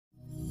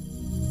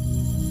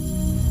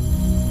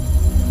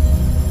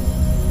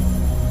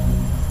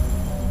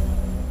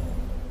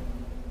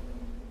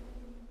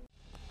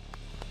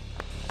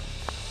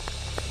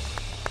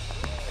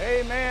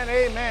Amen,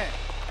 amen.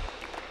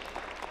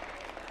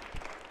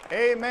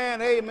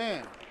 Amen,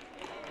 amen.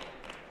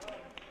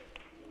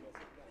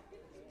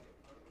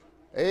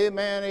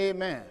 Amen,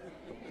 amen.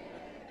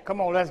 Come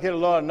on, let's give the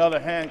Lord another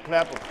hand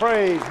clap of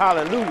praise.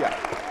 Hallelujah.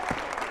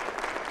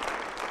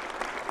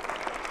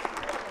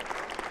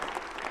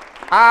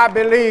 I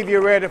believe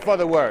you're ready for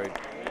the word.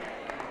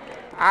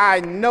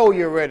 I know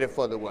you're ready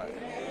for the word.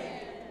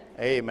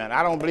 Amen.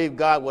 I don't believe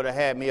God would have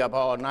had me up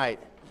all night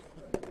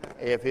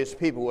if his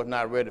people were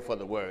not ready for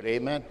the word.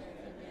 Amen.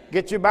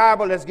 Get your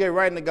Bible. Let's get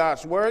right into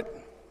God's word.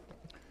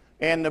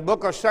 In the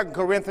book of 2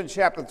 Corinthians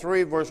chapter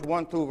 3, verse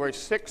 1 through verse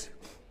 6.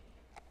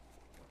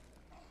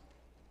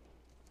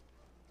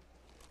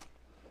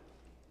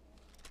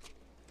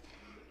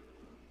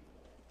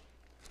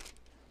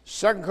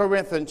 Second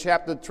Corinthians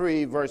chapter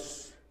 3,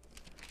 verse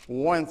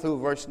 1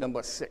 through verse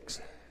number 6.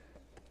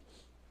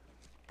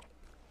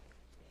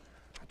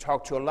 I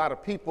talk to a lot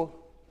of people,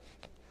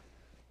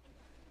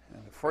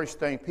 and the first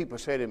thing people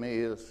say to me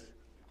is,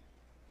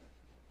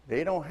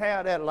 they don't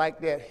have that like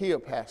that here,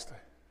 Pastor.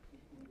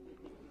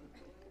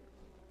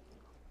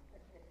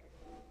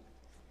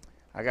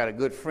 I got a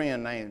good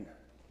friend named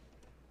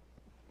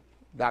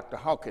Dr.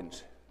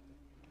 Hawkins.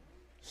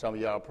 Some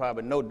of y'all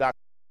probably know Dr.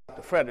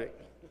 Frederick.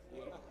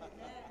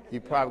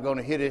 You're probably going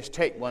to hear this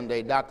tape one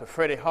day, Dr.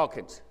 Freddie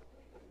Hawkins.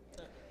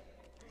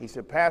 He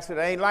said, Pastor,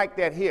 it ain't like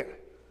that here.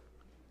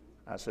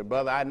 I said,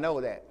 brother, I know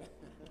that.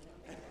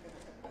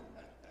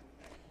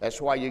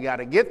 That's why you got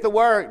to get the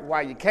word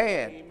while you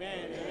can.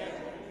 Amen.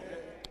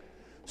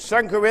 2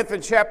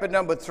 Corinthians chapter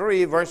number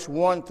 3, verse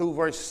 1 through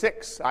verse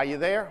 6. Are you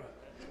there?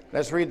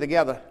 Let's read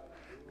together.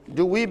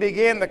 Do we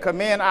begin to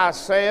commend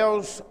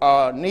ourselves,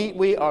 or need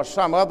we, or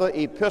some other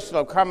epistle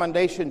of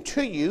commendation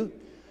to you,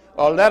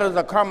 or letters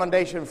of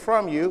commendation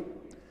from you?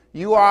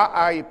 You are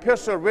our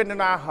epistle written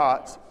in our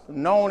hearts,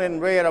 known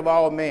and read of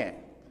all men.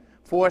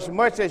 For as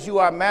much as you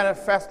are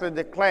manifestly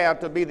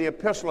declared to be the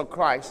epistle of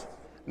Christ,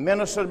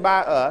 ministered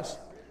by us,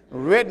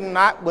 written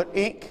not with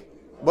ink,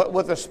 but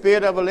with the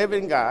Spirit of a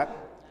living God,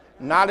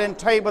 not in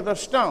tables of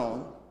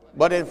stone,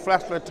 but in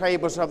fleshly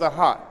tables of the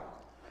heart.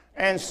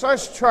 And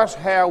such trust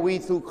have we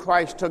through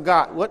Christ to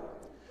God. What?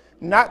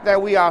 Not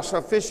that we are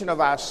sufficient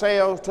of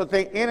ourselves to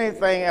think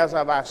anything as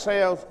of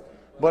ourselves,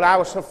 but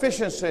our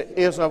sufficiency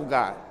is of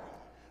God,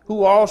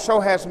 who also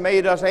has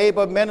made us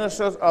able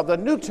ministers of the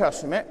New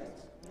Testament,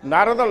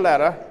 not of the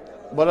letter,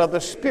 but of the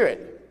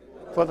Spirit.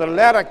 For the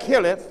letter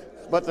killeth,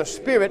 but the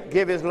Spirit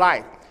giveth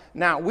life.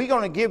 Now, we're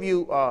going to give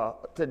you,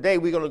 today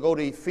we're going to go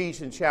to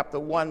Ephesians chapter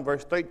 1,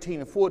 verse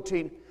 13 and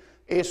 14.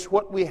 It's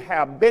what we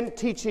have been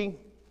teaching.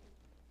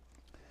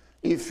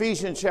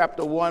 Ephesians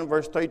chapter 1,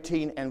 verse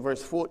 13 and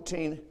verse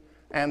 14.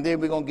 And then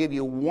we're going to give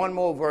you one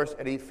more verse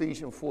at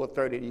Ephesians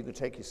 4:30. You can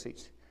take your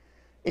seats.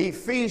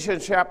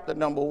 Ephesians chapter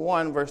number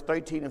 1, verse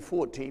 13 and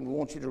 14. We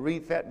want you to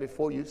read that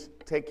before you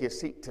take your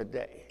seat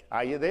today.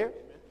 Are you there?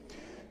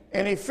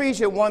 In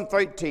Ephesians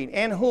 1:13,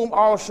 in whom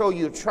also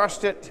you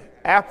trusted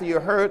after you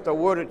heard the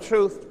word of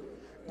truth,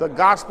 the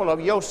gospel of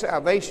your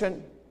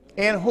salvation,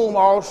 in whom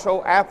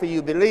also after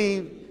you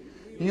believed,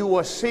 you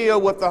were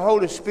sealed with the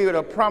Holy Spirit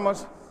of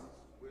promise,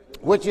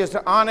 which is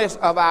the honest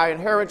of our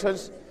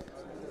inheritance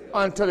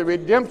unto the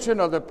redemption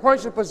of the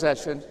purchased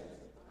possession,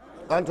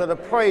 unto the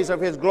praise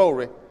of his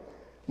glory.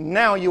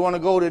 Now you want to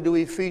go to do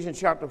Ephesians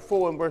chapter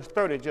 4 and verse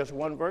 30, just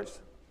one verse.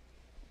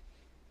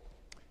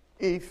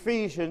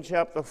 Ephesians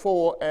chapter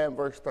 4 and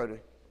verse 30.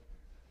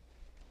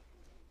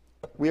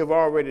 We have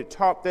already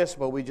taught this,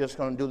 but we're just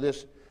going to do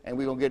this, and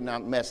we're going to get in our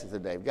message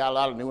today. We've got a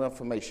lot of new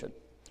information.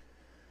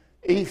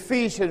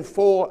 Ephesians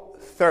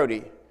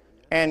 4:30.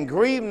 And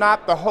grieve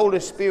not the Holy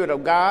Spirit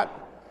of God,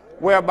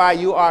 whereby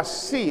you are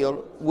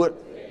sealed with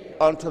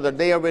unto the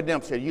day of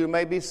redemption. You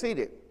may be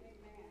seated.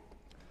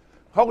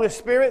 Holy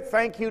Spirit,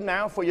 thank you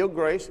now for your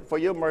grace, for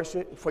your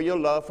mercy, for your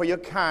love, for your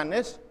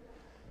kindness.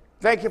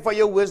 Thank you for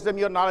your wisdom,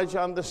 your knowledge,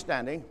 your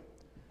understanding.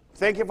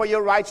 Thank you for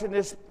your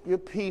righteousness, your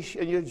peace,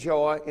 and your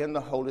joy in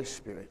the Holy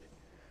Spirit.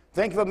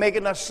 Thank you for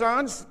making us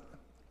sons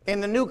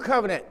in the new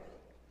covenant.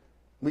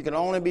 We can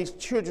only be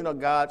children of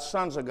God,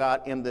 sons of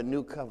God in the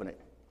new covenant.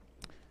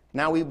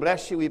 Now we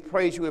bless you, we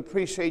praise you, we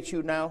appreciate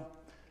you now.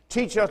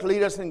 Teach us,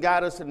 lead us, and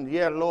guide us, and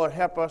yeah, Lord,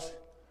 help us.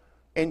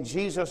 In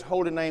Jesus'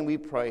 holy name we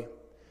pray.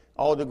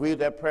 All agree with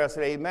that prayer,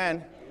 say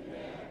amen.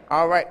 Amen.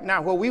 All right,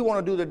 now what we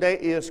want to do today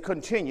is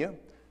continue.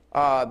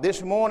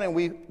 This morning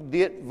we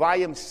did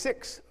volume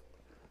 6,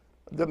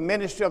 the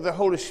ministry of the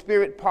Holy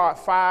Spirit, part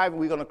 5.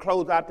 We're going to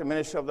close out the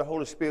ministry of the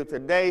Holy Spirit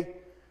today,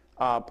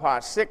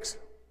 part 6.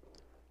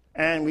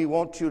 And we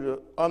want you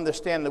to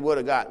understand the Word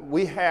of God.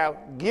 We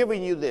have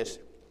given you this.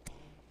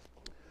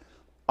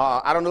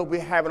 I don't know if we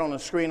have it on the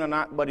screen or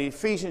not, but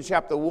Ephesians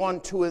chapter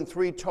 1, 2, and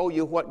 3 told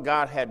you what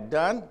God had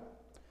done.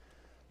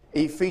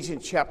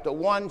 Ephesians chapter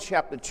 1,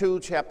 chapter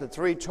 2, chapter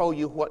 3 told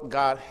you what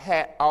God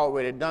had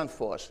already done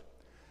for us.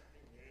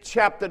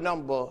 Chapter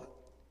number,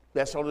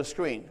 that's on the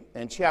screen,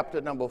 and chapter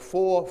number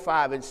 4,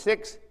 5, and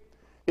 6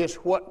 is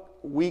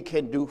what we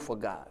can do for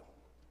God.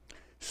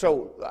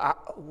 So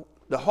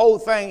the whole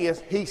thing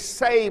is he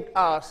saved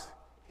us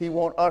He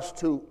wants us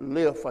to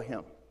live for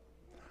him.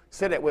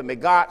 Say that with me.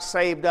 God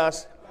saved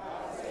us.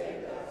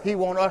 He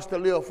wants us to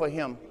live for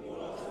him.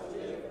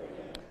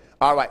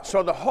 All right,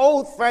 so the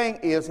whole thing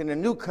is in the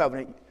new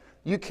covenant,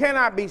 you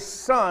cannot be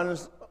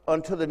sons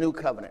unto the new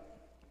covenant.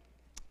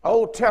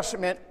 Old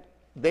Testament,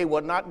 they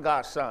were not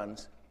God's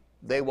sons.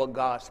 They were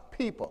God's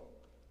people.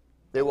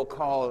 They were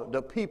called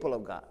the people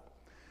of God.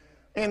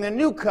 In the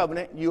new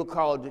covenant, you're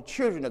called the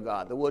children of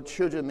God. The word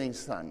children means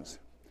sons.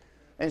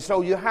 And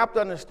so you have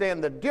to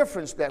understand the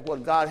difference that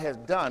what God has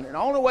done. And the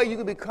only way you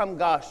can become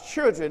God's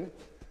children,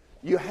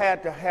 you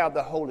had to have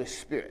the Holy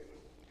Spirit.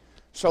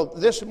 So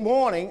this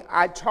morning,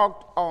 I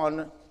talked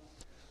on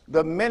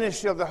the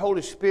ministry of the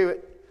Holy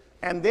Spirit.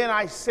 And then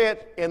I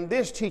said, in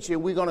this teaching,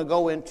 we're going to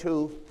go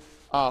into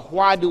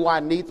why do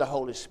I need the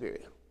Holy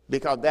Spirit?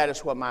 Because that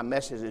is what my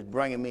message is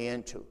bringing me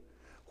into.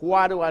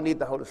 Why do I need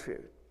the Holy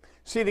Spirit?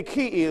 See, the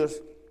key is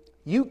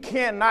you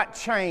cannot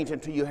change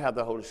until you have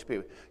the Holy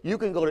Spirit. You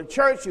can go to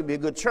church, you'll be a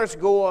good church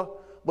goer,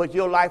 but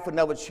your life will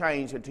never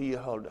change until you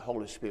have the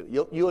Holy Spirit.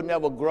 You'll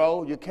never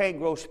grow. You can't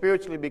grow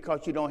spiritually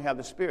because you don't have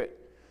the Spirit.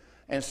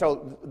 And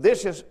so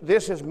this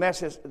is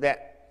message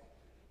that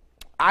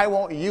I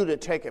want you to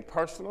take it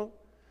personal,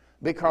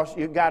 because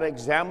you got to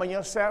examine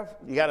yourself.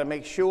 You got to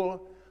make sure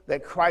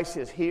that Christ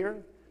is here.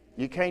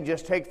 You can't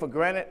just take for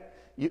granted.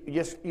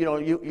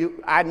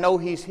 I know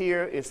he's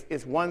here.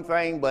 It's one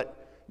thing, but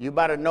you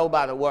better know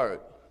by the word.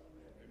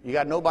 You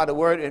got to know by the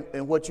word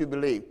and what you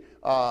believe.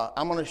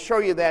 I'm going to show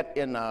you that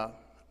in 1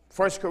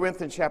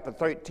 Corinthians chapter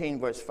 13,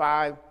 verse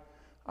 5.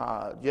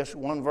 Just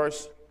one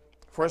verse.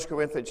 1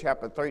 Corinthians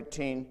chapter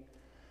 13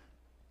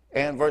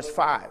 and verse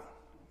 5.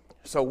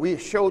 So we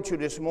showed you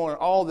this morning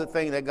all the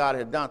things that God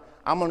had done.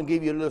 I'm going to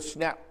give you a little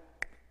snap,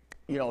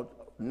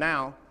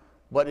 now.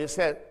 But it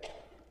said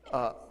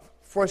 1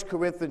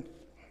 Corinthians,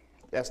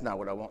 that's not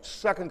what I want.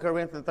 2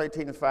 Corinthians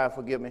 13 and 5,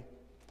 forgive me.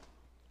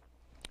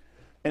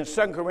 In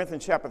 2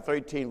 Corinthians chapter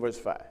 13, verse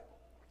 5.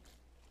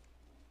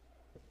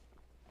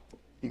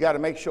 You got to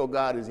make sure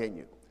God is in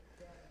you.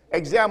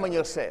 Examine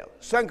yourself.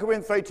 2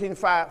 Corinthians 13,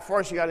 5,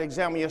 first you got to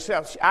examine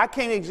yourself. I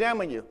can't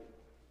examine you.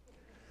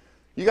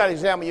 You got to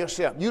examine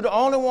yourself. You're the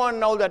only one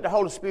know that the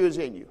Holy Spirit is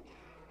in you.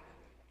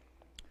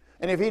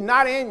 And if he's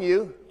not in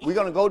you, we're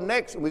going to go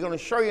next, and we're going to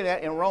show you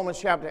that in Romans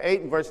chapter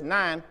 8 and verse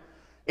 9.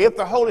 If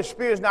the Holy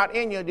Spirit is not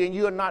in you, then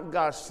you are not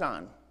God's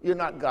son. You're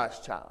not God's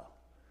child.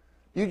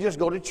 You just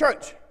go to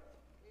church.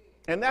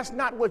 And that's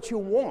not what you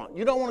want.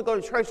 You don't want to go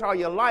to church all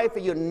your life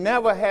and you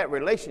never had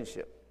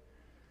relationship.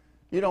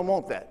 You don't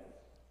want that.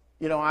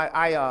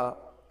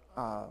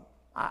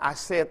 I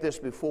said this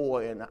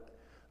before, and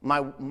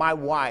my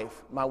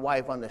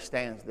wife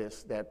understands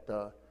this,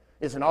 that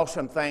it's an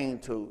awesome thing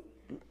to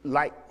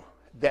like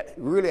that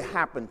really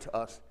happened to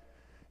us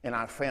in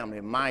our family.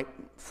 My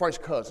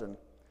first cousin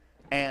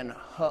and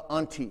her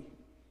auntie,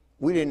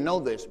 we didn't know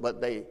this,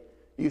 but they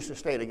used to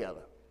stay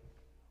together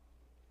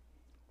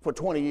for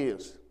 20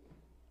 years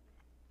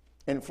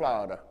in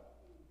Florida.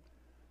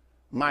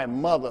 My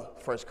mother,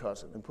 first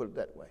cousin, and put it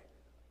that way.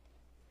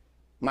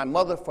 My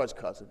mother, first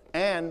cousin,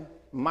 and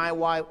my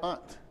wife,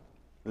 aunt,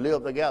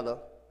 lived together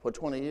for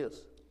 20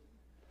 years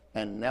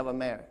and never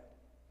married.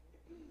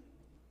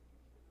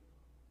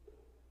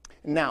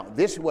 Now,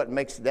 this is what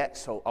makes that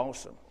so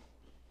awesome.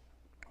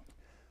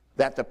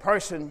 That the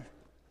person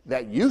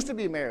that used to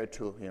be married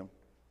to him,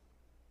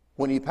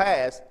 when he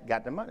passed,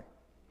 got the money.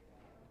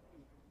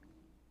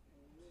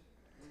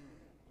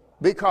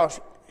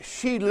 Because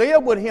she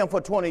lived with him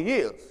for 20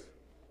 years.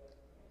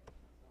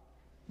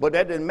 But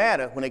that didn't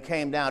matter when it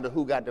came down to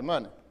who got the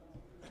money.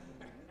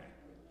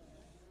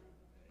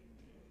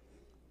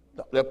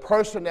 The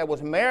person that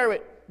was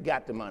married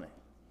got the money.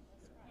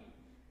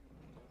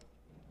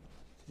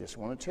 Just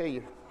want to tell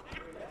you.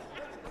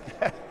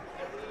 I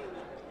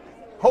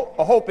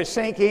hope it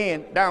sink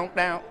in,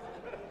 down.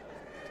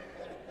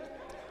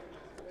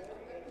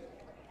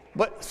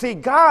 But see,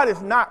 God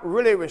is not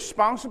really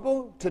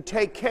responsible to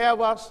take care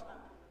of us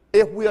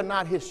if we are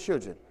not his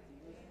children.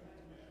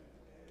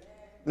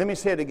 Let me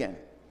say it again.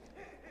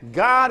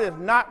 God is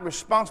not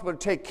responsible to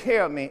take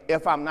care of me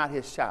if I'm not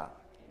his child.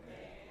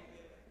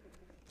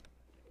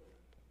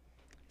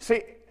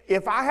 See,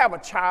 if I have a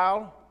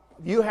child,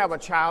 you have a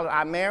child,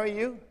 I marry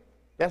you,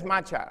 that's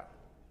my child.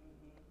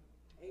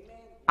 Amen.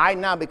 I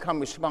now become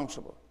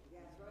responsible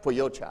for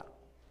your child.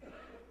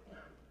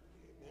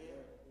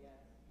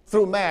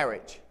 Through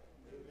marriage.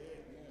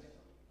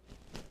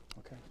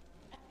 Okay.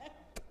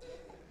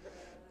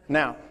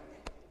 Now,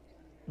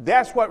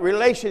 that's what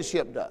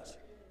relationship does.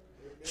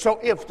 So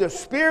if the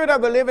Spirit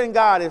of the living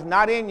God is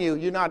not in you,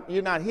 you're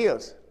not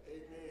his.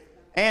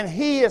 And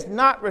he is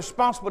not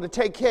responsible to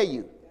take care of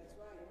you.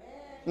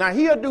 Now,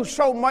 he'll do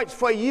so much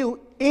for you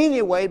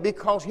anyway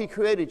because he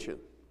created you.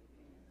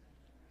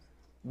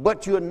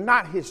 But you're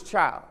not his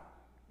child.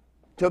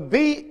 To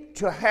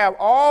have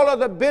all of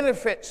the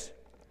benefits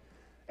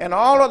and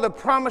all of the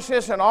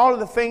promises and all of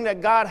the things that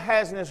God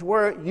has in his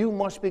word, you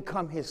must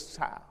become his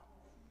child.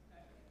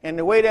 And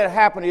the way that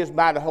happens is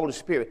by the Holy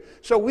Spirit.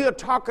 So we are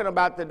talking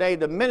about today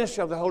the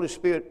ministry of the Holy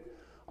Spirit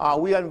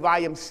We are in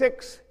volume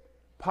 6,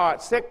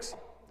 part 6,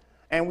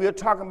 and we are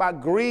talking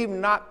about grieve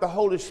not the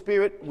Holy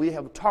Spirit. We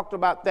have talked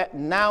about that.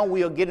 Now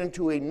we are getting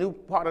to a new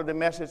part of the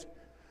message,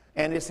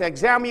 and it's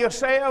examine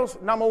yourselves,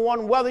 number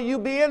one, whether you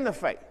be in the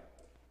faith.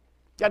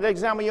 You got to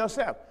examine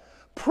yourself.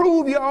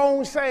 Prove your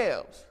own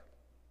selves.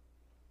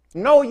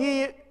 Know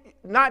ye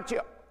not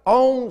your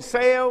own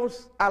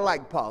selves. I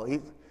like Paul.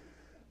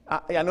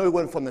 I know he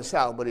wasn't from the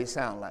South, but he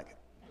sounded like it.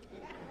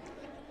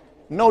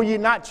 Know ye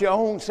not your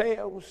own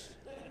selves.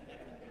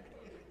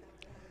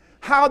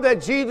 How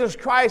that Jesus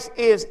Christ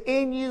is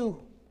in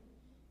you.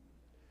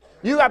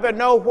 You have to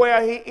know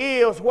where he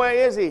is. Where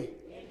is he?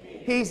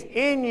 He's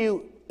in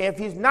you. If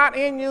he's not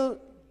in you,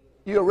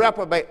 you're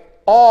reprobate,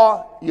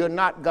 or you're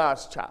not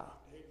God's child.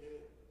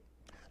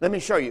 Let me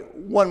show you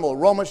one more.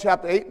 Romans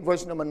chapter 8,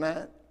 verse number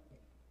 9.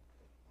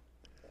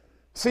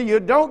 See, you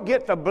don't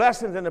get the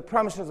blessings and the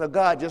promises of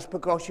God just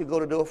because you go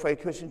to Do It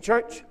Faith Christian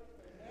Church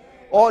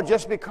or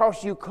just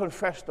because you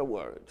confess the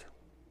word.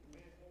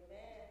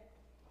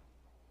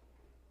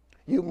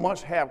 You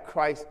must have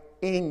Christ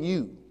in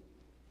you.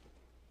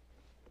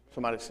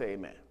 Somebody say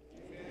amen.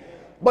 Amen.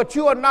 But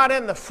you are not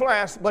in the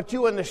flesh, but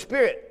you are in the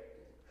spirit.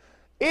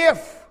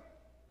 If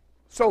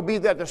so be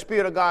that the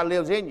Spirit of God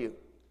lives in you.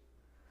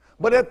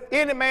 But if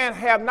any man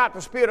have not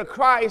the Spirit of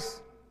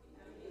Christ,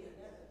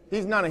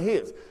 he's none of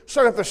his.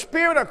 So if the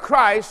Spirit of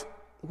Christ,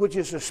 which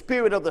is the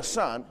Spirit of the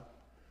Son,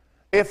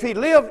 if he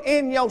live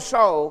in your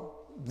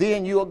soul,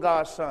 then you are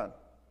God's son.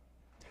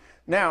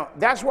 Now,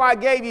 that's why I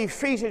gave you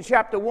Ephesians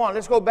chapter 1.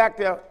 Let's go back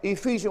to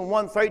Ephesians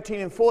 1, 13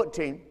 and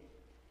 14.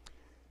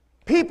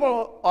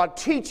 People are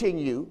teaching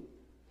you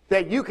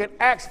that you can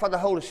ask for the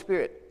Holy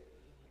Spirit.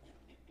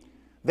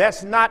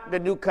 That's not the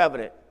new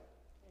covenant.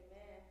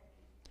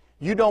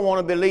 You don't want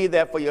to believe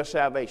that for your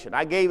salvation.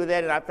 I gave you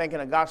that, and I think in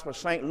the Gospel of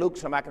St. Luke,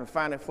 somebody can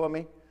find it for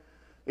me.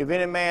 If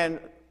any man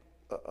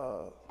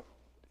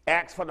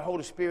asks for the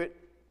Holy Spirit,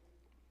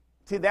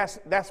 see, that's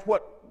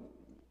what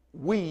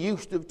we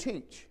used to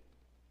teach.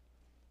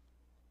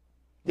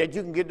 That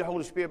you can get the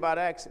Holy Spirit by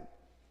asking.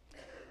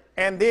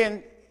 And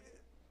then,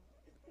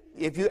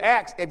 if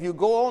you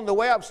go on the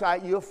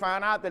website, you'll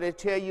find out that it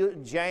tell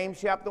you James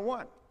chapter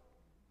 1.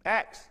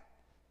 Ask.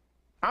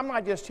 I'm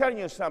not just telling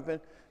you something.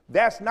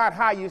 That's not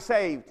how you're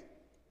saved.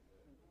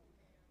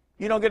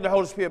 You don't get the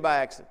Holy Spirit by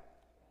accident.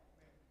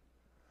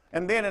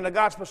 And then in the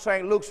Gospel of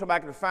St. Luke,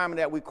 somebody can find me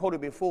that we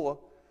quoted before,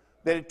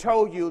 that it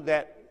told you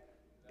that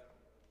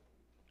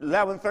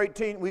 11,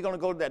 13, we're going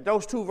to go to that.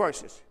 Those two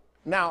verses.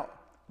 Now,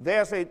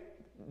 there's a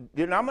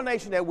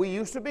denomination that we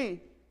used to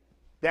be.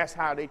 That's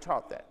how they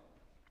taught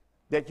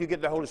that you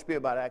get the Holy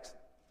Spirit by accident.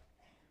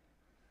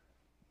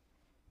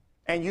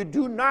 And you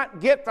do not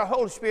get the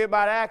Holy Spirit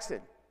by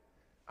accident.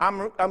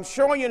 I'm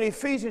showing you in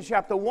Ephesians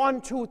chapter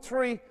 1, 2,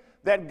 3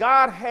 that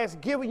God has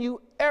given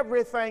you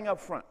everything up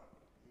front.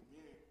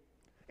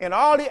 And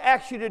all he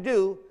asks you to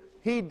do,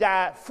 he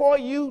died for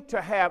you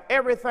to have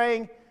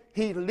everything.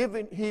 He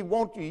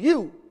wants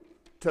you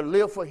to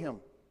live for him.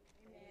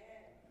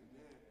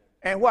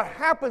 And what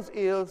happens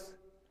is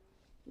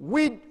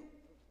we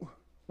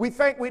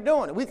think we're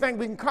doing it. We think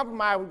we can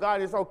compromise with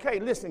God. It's okay.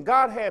 Listen,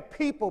 God had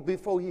people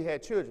before he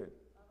had children.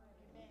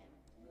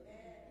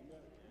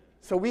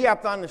 So we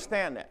have to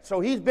understand that.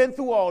 So he's been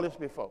through all this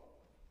before.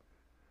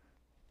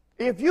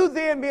 If you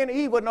then, being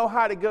evil, know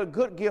how to give a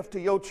good gift to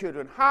your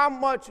children, how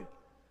much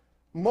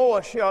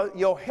more shall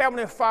your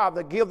heavenly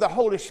Father give the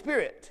Holy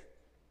Spirit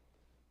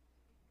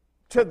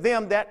to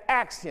them that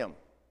ask him?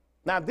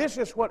 Now, this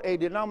is what a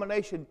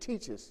denomination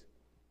teaches.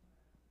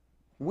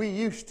 We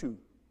used to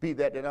be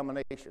that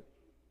denomination.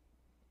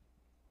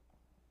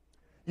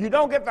 You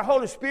don't get the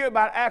Holy Spirit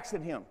by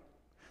asking him.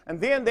 And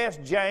then there's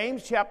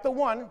James chapter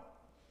 1.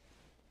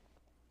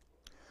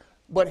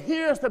 But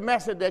here's the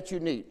message that you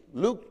need.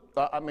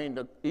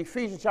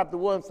 Ephesians chapter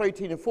 1,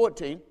 13 and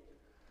 14.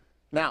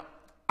 Now,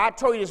 I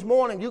told you this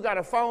morning, you got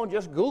a phone,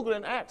 just Google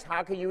and ask,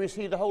 how can you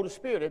receive the Holy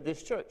Spirit at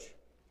this church?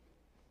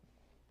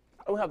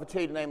 I don't have to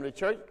tell you the name of the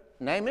church.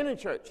 Name any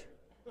church.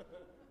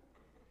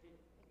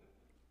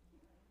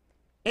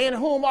 In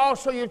whom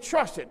also you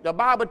trusted. The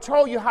Bible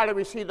told you how to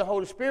receive the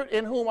Holy Spirit,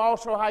 in whom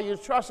also how you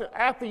trusted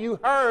after you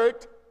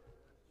heard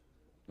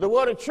the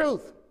word of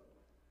truth.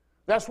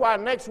 That's why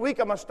next week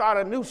I'm going to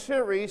start a new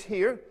series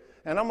here,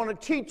 and I'm going to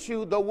teach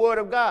you the Word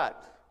of God.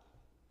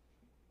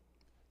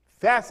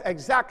 That's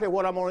exactly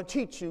what I'm going to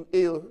teach you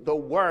is the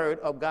Word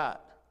of God.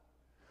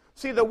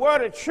 See, the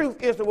Word of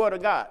truth is the Word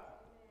of God.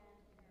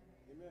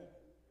 Amen.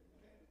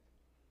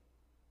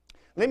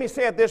 Let me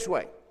say it this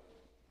way.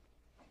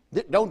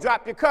 Don't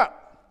drop your cup.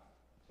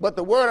 But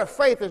the Word of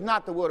faith is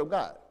not the Word of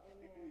God.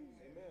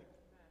 Amen.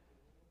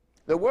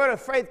 The Word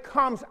of faith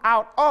comes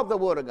out of the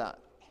Word of God.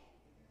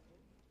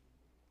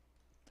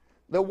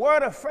 The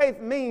word of faith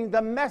means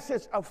the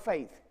message of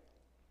faith.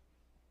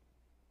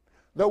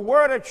 The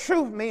word of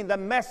truth means the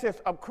message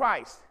of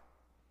Christ.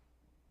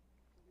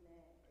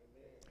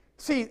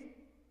 See,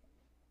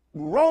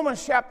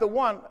 Romans chapter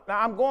 1, now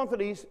I'm going through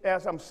these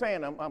as I'm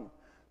saying them.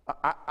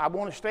 I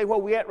want to stay where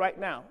we're at right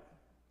now.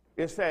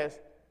 It says,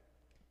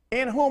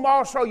 in whom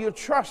also you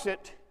trusted.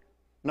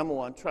 Number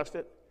one,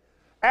 trusted.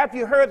 After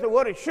you heard the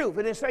word of truth,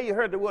 it didn't say you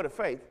heard the word of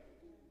faith.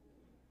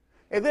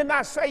 It did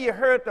not say you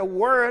heard the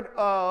word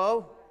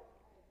of,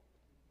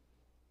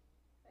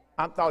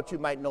 I thought you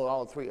might know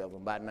all three of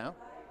them by now.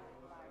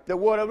 The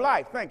word of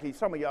life. Thank you.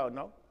 Some of y'all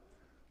know.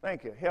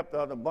 Thank you. Help the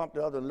other, bump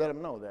the other, and let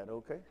them know that,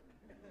 okay?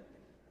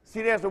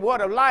 See, there's the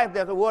word of life,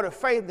 there's the word of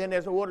faith, then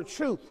there's the word of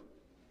truth.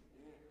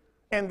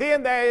 And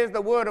then there is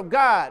the word of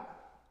God.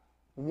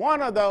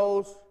 One of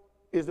those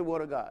is the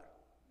word of God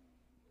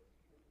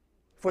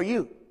for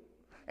you.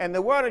 And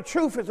the word of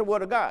truth is the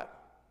word of God.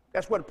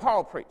 That's what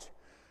Paul preached.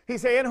 He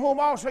said, in whom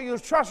also you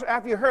trusted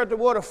after you heard the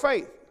word of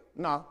faith.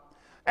 No.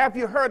 After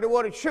you heard the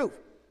word of truth.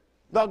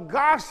 The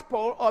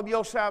gospel of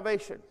your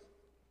salvation.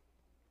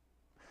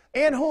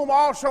 In whom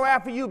also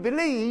after you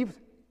believed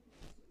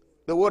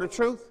the word of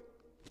truth,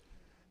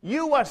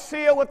 you were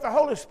sealed with the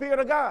Holy Spirit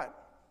of God.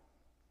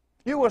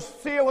 You were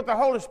sealed with the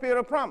Holy Spirit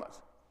of promise,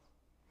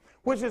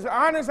 which is the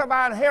earnest of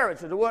our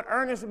inheritance. The word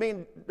earnest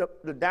means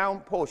the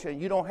down portion.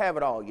 You don't have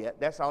it all yet.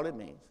 That's all it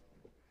means.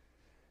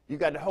 You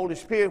got the Holy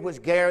Spirit,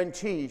 which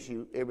guarantees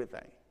you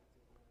everything.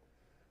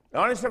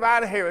 The earnest of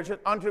our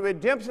inheritance unto the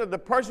redemption of the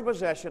personal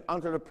possession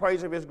unto the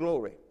praise of his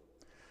glory.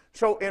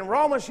 So in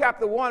Romans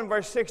chapter 1,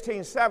 verse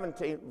 16,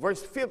 17,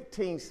 verse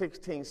 15,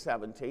 16,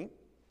 17,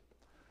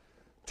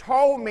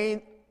 told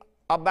me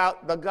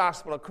about the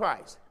gospel of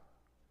Christ.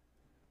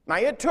 Now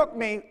it took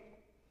me,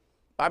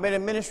 I've been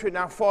in ministry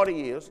now 40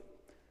 years,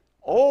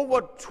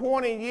 over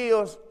 20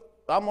 years,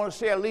 I'm going to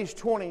say at least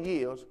 20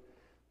 years,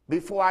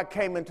 before I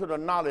came into the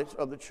knowledge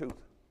of the truth.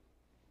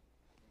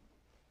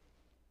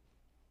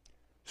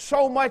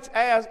 So much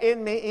as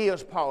in me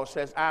is, Paul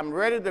says, I'm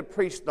ready to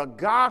preach the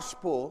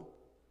gospel.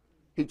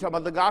 He's talking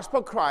about the gospel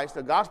of Christ,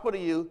 the gospel to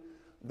you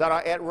that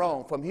are at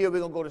Rome. From here we're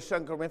going to go to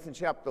 2 Corinthians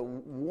chapter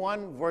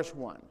 1, verse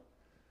 1.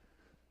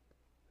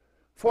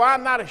 For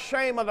I'm not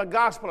ashamed of the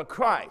gospel of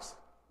Christ.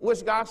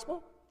 Which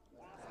gospel?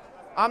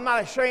 I'm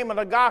not ashamed of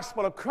the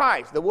gospel of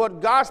Christ. The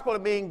word gospel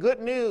means good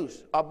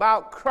news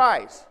about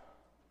Christ.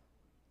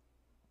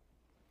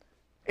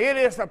 It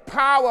is the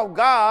power of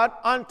God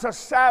unto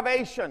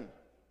salvation.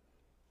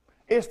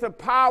 It's the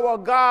power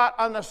of God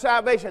unto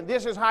salvation.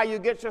 This is how you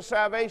get your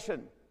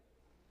salvation.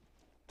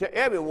 To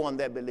everyone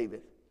that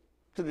believeth.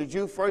 To the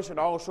Jew first and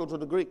also to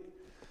the Greek.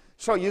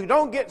 So you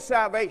don't get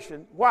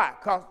salvation. Why?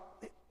 Because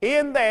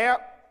in there,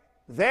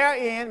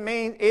 therein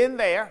means in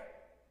there,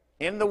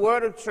 in the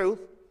word of truth,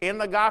 in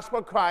the gospel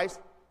of Christ,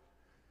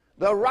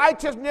 the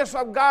righteousness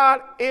of God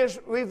is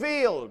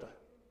revealed.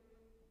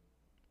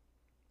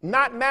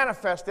 Not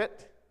manifested,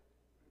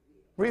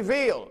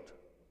 revealed.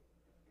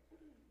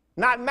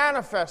 Not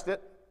manifested,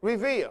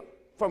 revealed.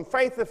 From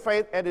faith to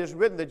faith, it is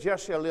written, the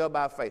just shall live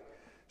by faith.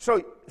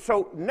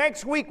 So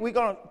next week, we're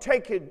going to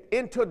take you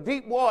into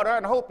deep water,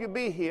 and I hope you'll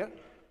be here.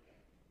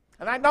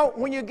 And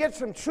when you get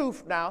some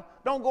truth now,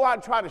 don't go out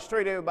and try to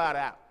straighten everybody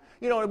out.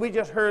 You know, we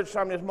just heard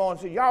something this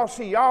morning, say, y'all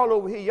see y'all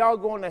over here, y'all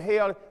going to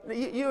hell.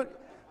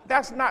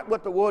 That's not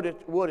what the word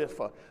is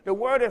for. The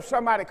word is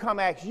somebody come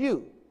ask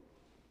you.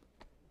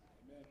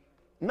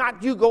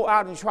 Not you go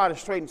out and try to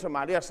straighten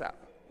somebody else out.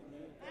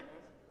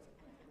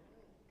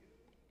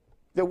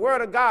 The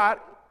word of God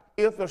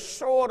is the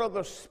sword of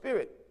the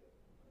Spirit.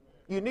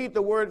 You need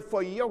the word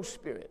for your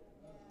spirit.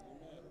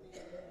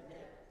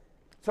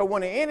 So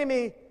when the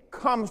enemy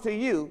comes to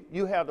you,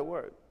 you have the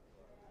word.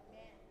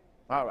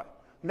 All right.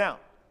 Now,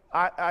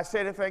 I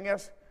said anything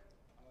else?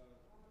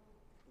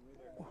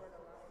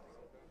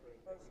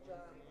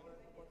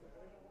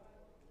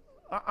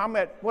 I'm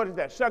at, what is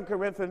that, 2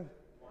 Corinthians?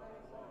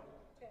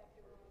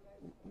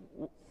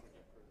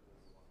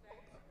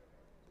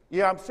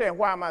 Yeah, I'm saying,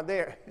 why am I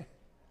there?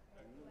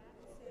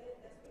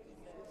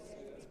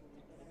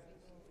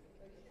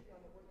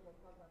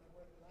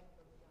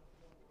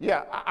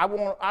 Yeah,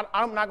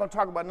 I'm not going to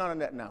talk about none of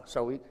that now.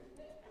 So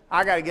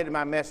I got to get to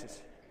my message.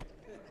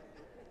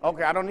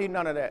 Okay, I don't need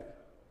none of that.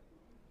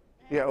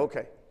 Yeah,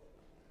 okay.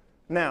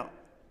 Now,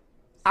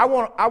 I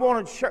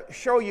want to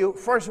show you,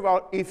 first of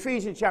all,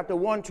 Ephesians chapter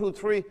 1, 2,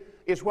 3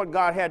 is what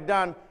God had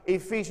done.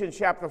 Ephesians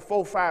chapter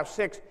 4, 5,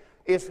 6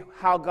 is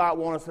how God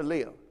wants us to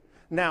live.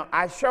 Now,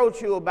 I showed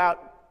you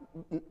about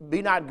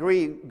be not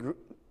grieved,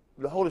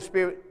 the Holy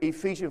Spirit,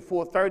 Ephesians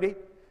 4:30,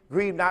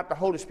 grieve not the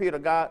Holy Spirit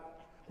of God,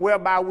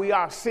 whereby we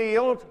are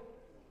sealed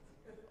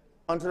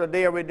unto the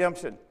day of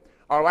redemption.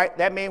 All right,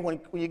 that means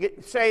when you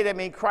get saved, that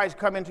means Christ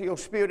come into your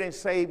spirit and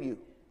save you.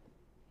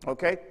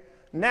 Okay,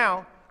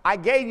 now I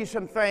gave you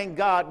some things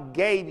God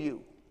gave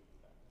you,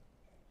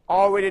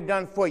 already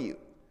done for you.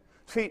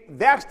 See,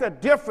 that's the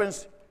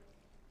difference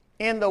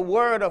in the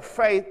word of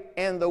faith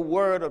and the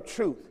word of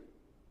truth.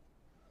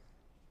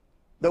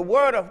 The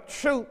word of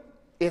truth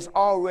is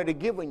already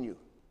given you.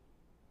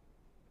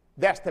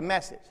 That's the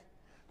message.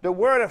 The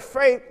word of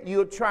faith,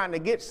 you're trying to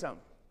get something.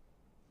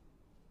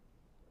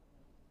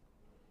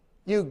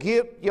 You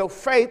give your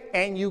faith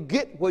and you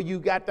get what you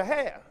got to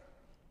have.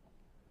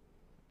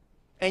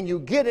 And you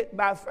get it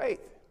by faith.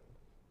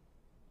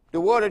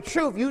 The word of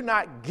truth, you're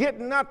not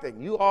getting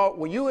nothing.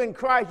 When you're in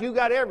Christ, you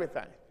got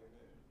everything.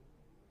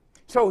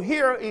 So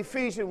here,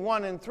 Ephesians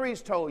 1 and 3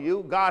 told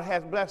you God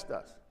has blessed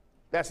us.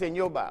 That's in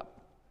your Bible.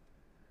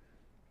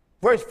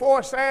 Verse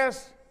 4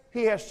 says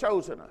he has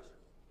chosen us.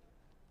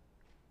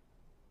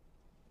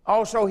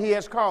 Also, he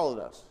has called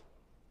us.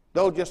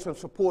 Those are just some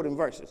supporting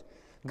verses.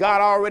 God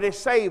already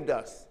saved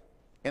us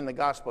in the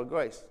gospel of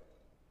grace.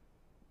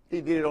 He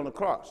did it on the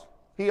cross.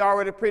 He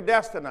already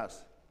predestined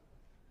us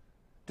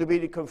to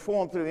be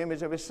conformed to the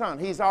image of his Son.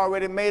 He's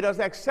already made us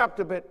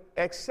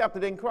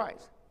accepted in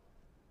Christ.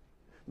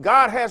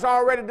 God has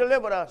already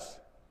delivered us.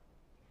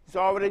 He's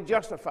already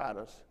justified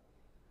us.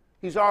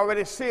 He's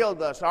already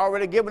sealed us,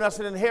 already given us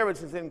an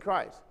inheritance in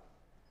Christ.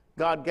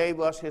 God gave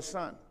us his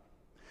Son.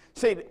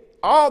 See,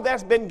 all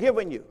that's been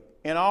given you,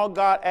 and all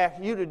God asks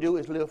you to do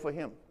is live for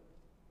him.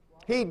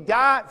 He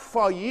died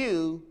for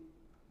you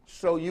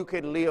so you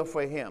can live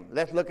for him.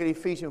 Let's look at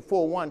Ephesians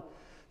 4:1.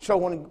 So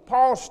when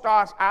Paul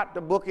starts out the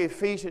book of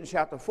Ephesians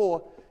chapter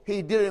 4,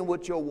 he's dealing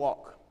with your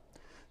walk.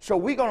 So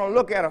we're going to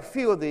look at a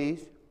few of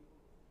these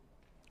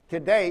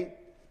today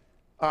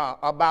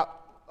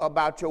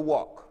about your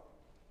walk.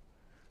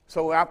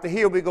 So after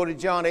here, we go to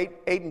John 8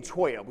 and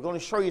 12. We're going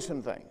to show you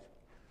some things.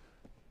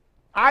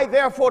 I,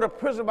 therefore, the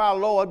prisoner of our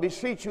Lord,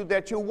 beseech you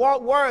that you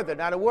walk worthy.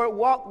 Now, the word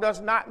walk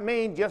does not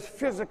mean just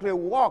physically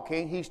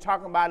walking. He's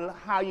talking about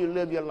how you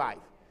live your life.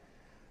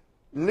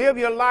 Live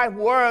your life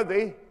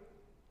worthy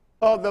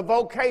of the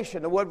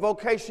vocation. The word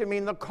vocation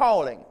means the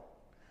calling.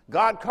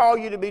 God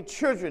called you to be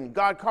children.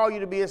 God called you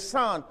to be a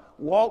son.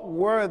 Walk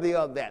worthy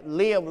of that.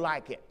 Live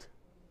like it.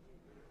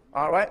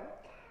 All right?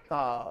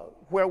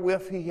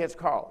 Wherewith he has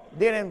called.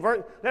 Then in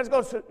verse, let's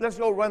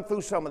go run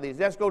through some of these.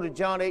 Let's go to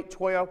John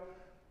 8:12.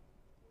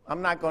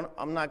 I'm not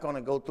going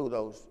to go through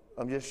those.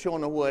 I'm just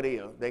showing them what it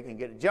is. They can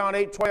get it. John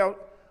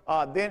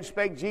 8:12. Then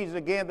spake Jesus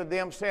again to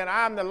them, saying,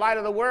 I am the light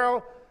of the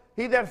world.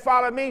 He that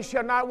followeth me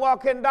shall not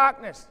walk in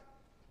darkness,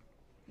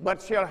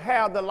 but shall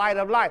have the light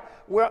of life.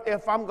 Well,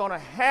 if I'm going to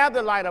have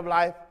the light of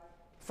life,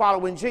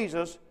 following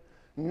Jesus,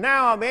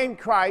 now I'm in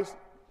Christ,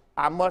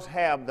 I must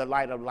have the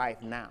light of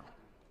life now.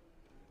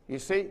 You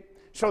see?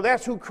 So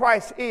that's who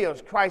Christ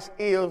is. Christ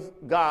is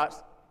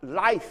God's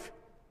life,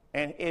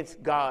 and it's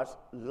God's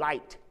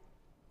light.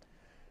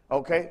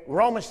 Okay?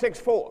 Romans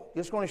 6:4.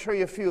 Just going to show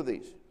you a few of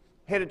these.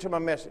 Headed to my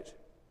message.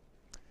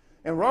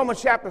 In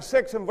Romans chapter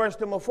 6 and verse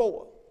number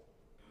 4.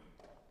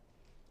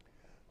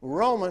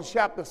 Romans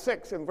chapter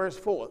 6 and verse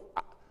 4.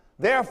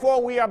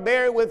 Therefore we are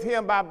buried with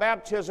him by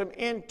baptism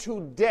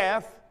into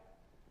death,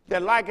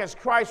 that like as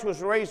Christ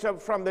was raised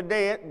up from the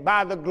dead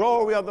by the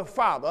glory of the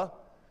Father,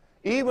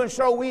 even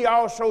so we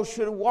also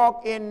should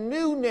walk in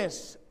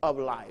newness of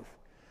life.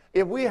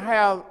 If we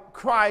have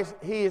Christ,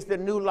 he is the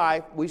new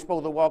life, we're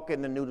supposed to walk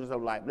in the newness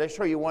of life. Let's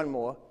show you one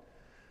more.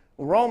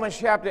 Romans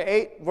chapter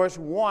 8, verse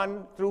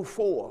 1 through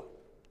 4.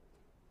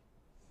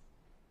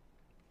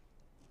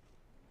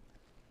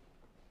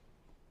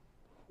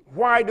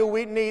 Why do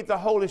we need the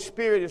Holy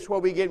Spirit is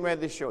what we're getting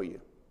ready to show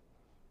you.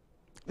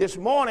 This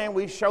morning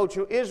we showed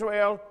you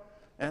Israel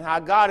and how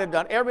God had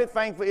done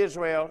everything for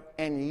Israel,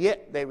 and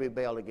yet they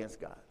rebelled against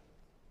God.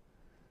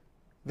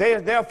 There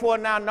is therefore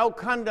now no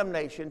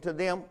condemnation to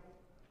them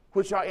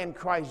which are in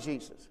Christ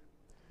Jesus.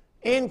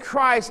 In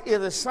Christ is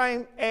the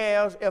same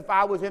as if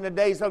I was in the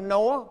days of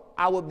Noah,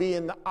 I would be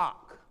in the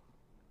ark.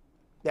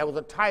 That was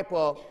a type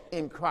of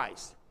in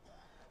Christ.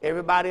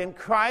 Everybody in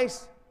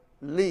Christ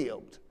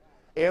lived.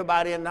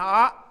 Everybody in the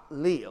ark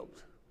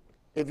lived.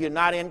 If you're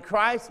not in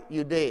Christ,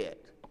 you're dead.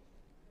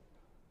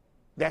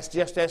 That's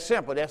just that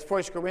simple. That's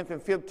 1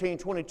 Corinthians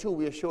 15:22.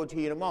 We'll show it to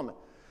you in a moment.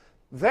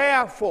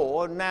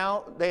 Therefore,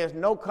 now there's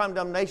no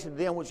condemnation to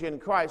them which are in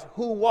Christ,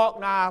 who walk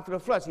now after the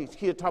flesh. He's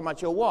here talking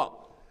about your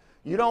walk.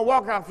 You don't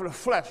walk after the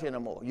flesh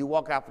anymore. You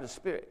walk after the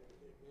Spirit.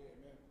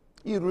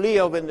 You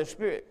live in the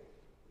Spirit.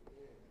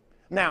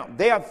 Now,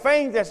 there are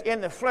things that's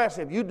in the flesh.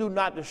 If you do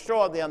not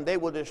destroy them, they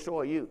will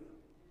destroy you.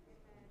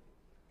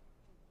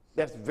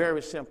 That's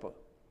very simple.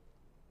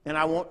 And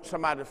I want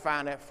somebody to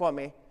find that for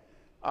me.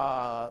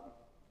 I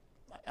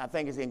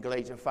think it's in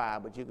Galatians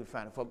 5, but you can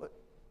find it for me.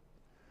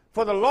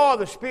 For the law of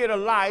the Spirit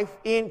of life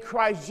in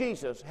Christ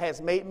Jesus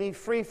has made me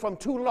free from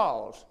two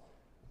laws,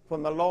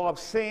 from the law of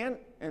sin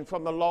and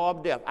from the law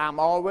of death. I'm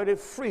already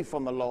free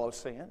from the law of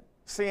sin.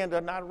 Sin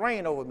does not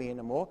reign over me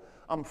anymore.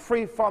 I'm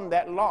free from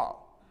that law.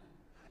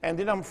 And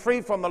then I'm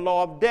free from the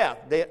law of death.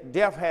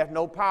 Death has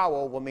no power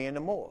over me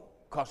anymore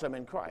because I'm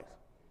in Christ.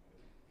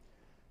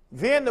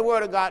 Then the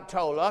Word of God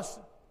told us,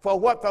 for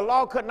what the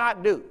law could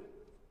not do,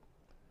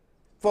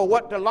 for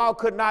what the law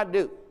could not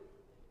do.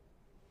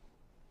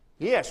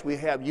 Yes, we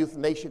have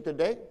euthanasia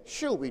today.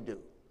 Sure we do.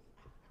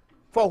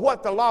 For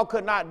what the law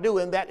could not do,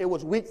 in that it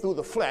was weak through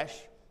the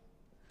flesh,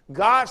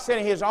 God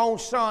sent his own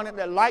Son in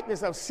the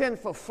likeness of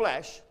sinful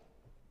flesh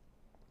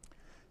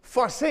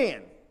for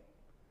sin.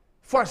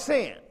 For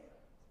sin.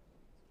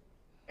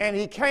 And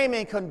he came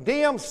and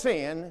condemned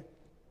sin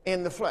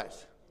in the flesh.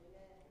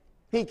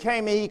 He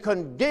came and he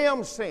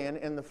condemned sin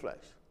in the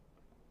flesh.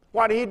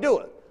 Why did he do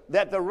it?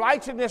 That the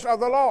righteousness of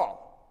the law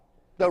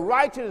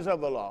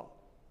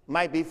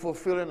might be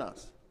fulfilled in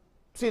us.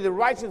 See, the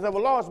righteousness of the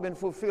law has been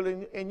fulfilled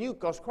in you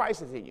because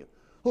Christ is in you.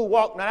 Who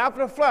walk not after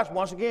the flesh.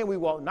 Once again, we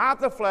walk not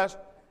after the flesh,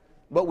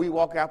 but we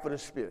walk after the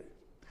Spirit.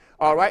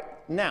 All right?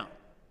 Now,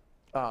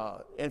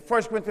 in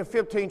 1 Corinthians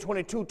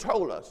 15:22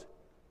 told us,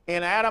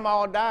 in Adam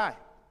all die.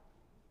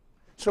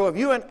 So if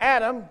you're in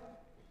Adam,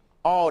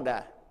 all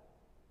die.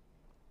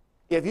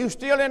 If you're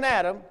still in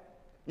Adam,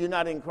 you're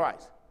not in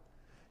Christ.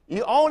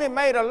 You only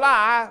made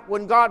alive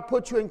when God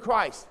put you in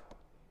Christ.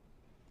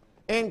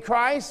 In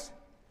Christ,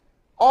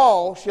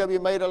 all shall be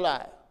made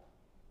alive.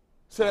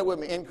 Say that with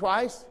me. In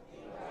Christ,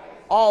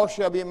 all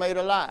shall be made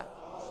alive.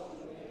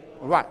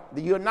 Right.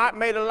 You're not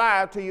made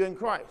alive till you're in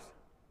Christ.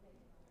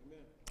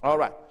 All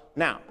right.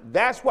 Now,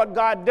 that's what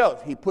God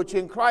does. He puts you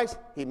in Christ.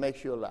 He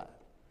makes you alive.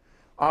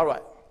 All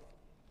right.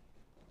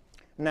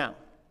 Now,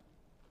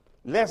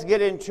 let's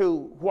get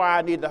into why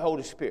I need the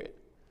Holy Spirit.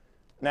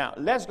 Now,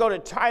 let's go to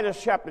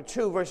Titus chapter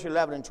 2, verse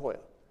 11 and 12.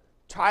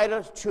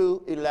 Titus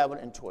 2, 11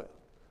 and 12.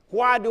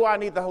 Why do I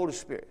need the Holy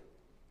Spirit?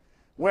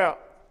 Well,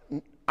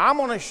 I'm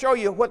going to show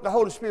you what the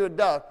Holy Spirit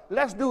does.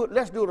 Let's do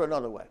it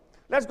another way.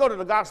 Let's go to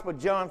the Gospel of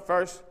John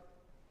first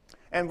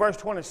and verse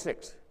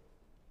 26.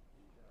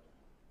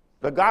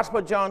 The Gospel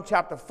of John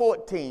chapter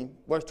 14,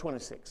 verse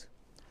 26.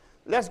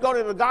 Let's go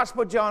to the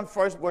Gospel of John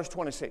first, verse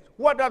 26.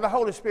 What does the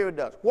Holy Spirit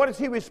do? What is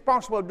he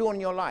responsible for doing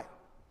in your life?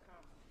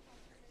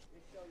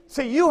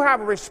 See, you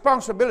have a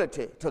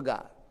responsibility to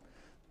God.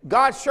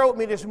 God showed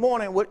me this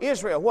morning with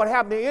Israel. What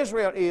happened to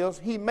Israel is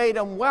he made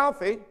them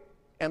wealthy,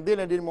 and then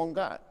they didn't want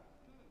God.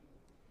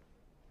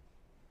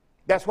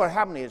 That's what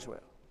happened to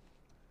Israel.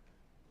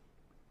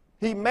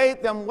 He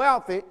made them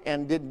wealthy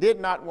and did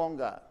not want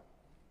God.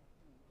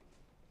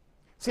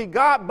 See,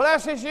 God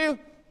blesses you,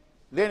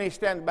 then he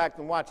stands back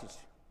and watches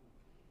you.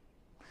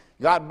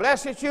 God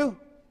blesses you,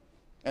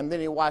 and then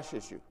he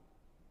watches you.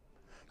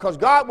 Because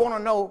God wants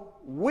to know,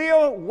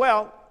 will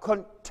wealth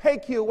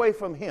take you away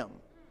from him?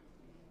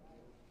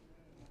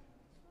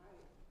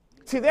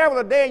 See, there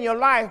was a day in your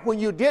life when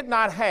you did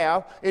not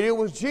have, and it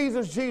was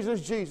Jesus,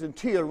 Jesus, Jesus, and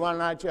tears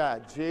running out your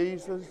eyes.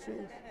 Jesus,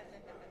 Jesus.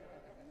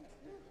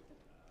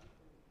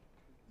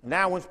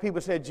 Now when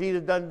people say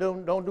Jesus don't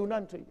do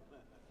nothing to you.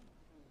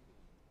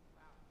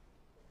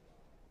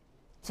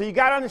 So you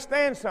got to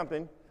understand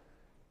something.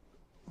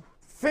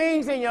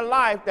 Things in your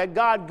life that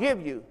God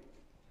give you,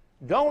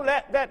 don't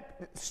let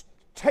that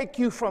take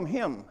you from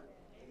him.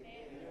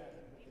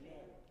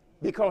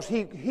 Because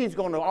he's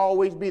going to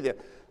always be there.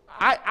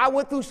 I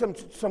went through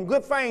some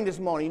good things this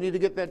morning. You need to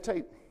get that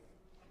tape.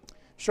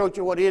 Showed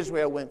you what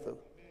Israel went through.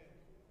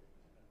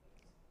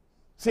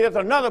 See, there's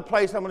another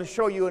place I'm going to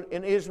show you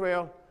in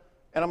Israel,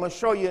 and I'm going to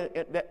show you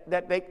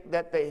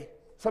that they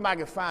somebody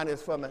can find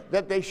this for me,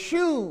 that their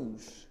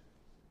shoes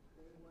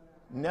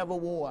never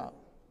wore out.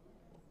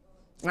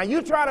 Now,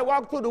 you try to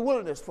walk through the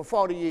wilderness for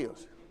 40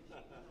 years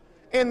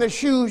in the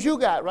shoes you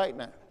got right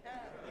now.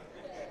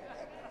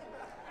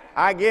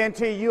 I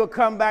guarantee you'll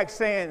come back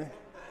saying,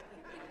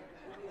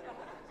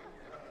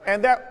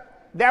 and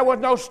there was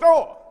no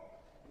store.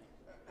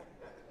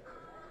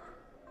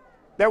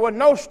 There was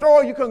no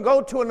store you can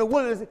go to in the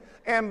wilderness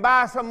and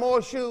buy some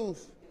more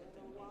shoes.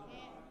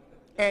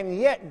 And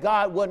yet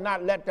God would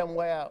not let them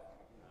wear out.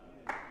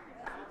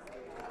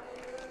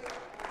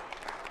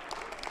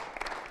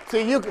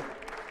 See,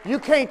 you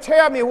can't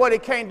tell me what he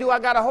can't do. I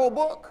got a whole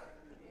book.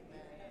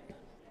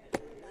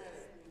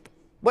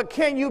 But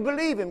can you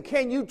believe him?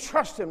 Can you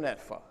trust him that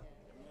far?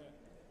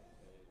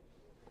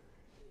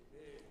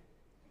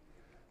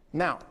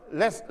 Now,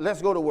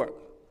 let's go to work.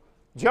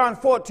 John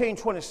 14,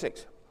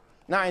 26.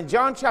 Now, in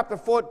John chapter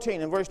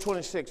 14 and verse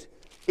 26,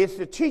 it's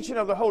the teaching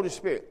of the Holy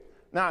Spirit.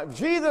 Now,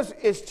 Jesus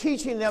is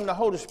teaching them the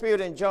Holy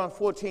Spirit in John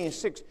 14,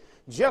 6,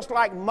 just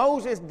like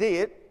Moses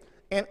did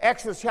in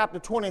Exodus chapter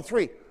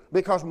 23,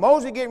 because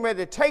Moses getting ready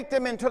to take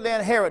them into their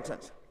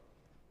inheritance.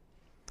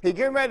 He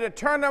getting ready to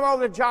turn them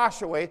over to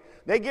Joshua.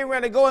 They getting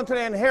ready to go into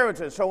their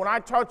inheritance. So when I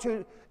taught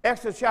you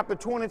Exodus chapter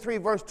 23,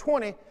 verse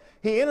 20,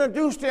 he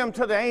introduced them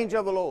to the angel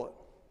of the Lord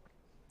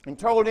and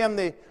told them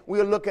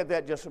we'll look at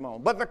that just a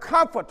moment. But the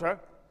Comforter,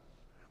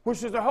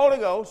 which is the Holy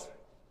Ghost,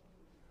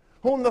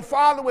 whom the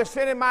Father will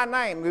send in my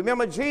name.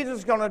 Remember, Jesus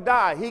is going to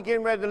die. He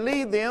getting ready to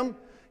leave them,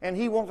 and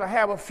he wants to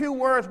have a few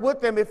words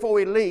with them before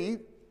he leave.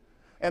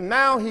 And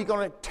now he's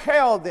going to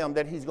tell them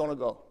that he's going to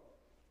go.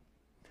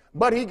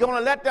 But he's going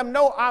to let them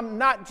know, I'm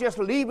not just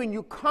leaving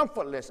you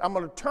comfortless. I'm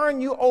going to turn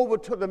you over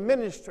to the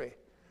ministry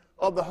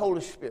of the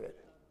Holy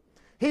Spirit.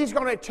 He's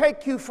going to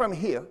take you from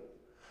here,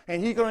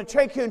 and he's going to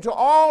take you into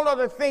all of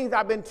the things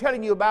I've been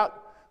telling you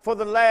about for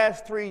the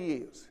last 3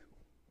 years.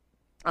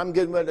 I'm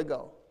getting ready to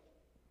go.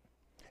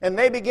 And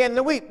they began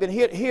to weep. And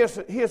here's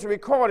a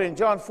recording,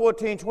 John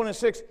 14,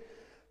 26.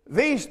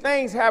 These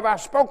things have I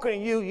spoken to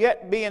you,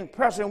 yet being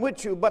present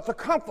with you, but the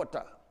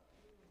Comforter,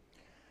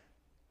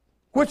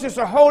 which is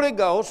the Holy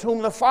Ghost,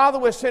 whom the Father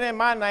will send in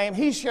my name,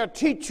 he shall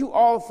teach you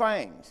all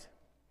things.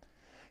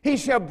 He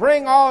shall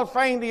bring all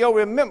things to your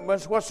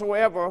remembrance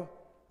whatsoever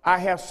I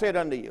have said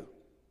unto you.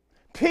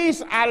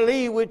 Peace I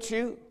leave with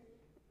you,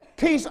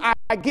 peace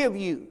I give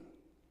you.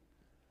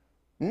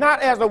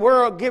 Not as the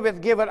world giveth,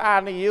 give it I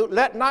unto you.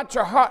 Let not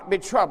your heart be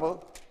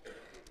troubled,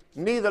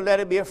 neither let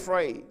it be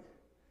afraid.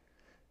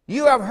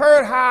 You have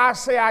heard how I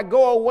say, I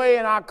go away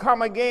and I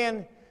come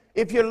again.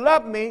 If you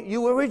love me,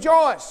 you will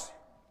rejoice,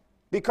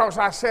 because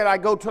I said I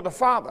go to the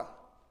Father,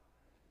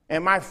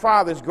 and my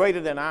Father is greater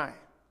than I.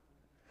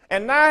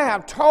 And now I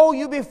have told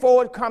you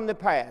before it come to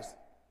pass,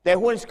 that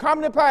when it's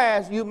come to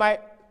pass, you might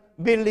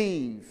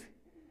believe.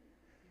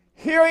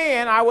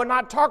 Herein I will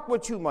not talk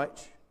with you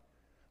much,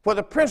 for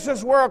the prince of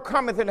this world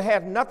cometh and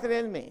hath nothing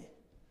in me.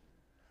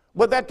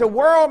 But that the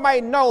world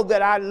may know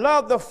that I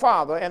love the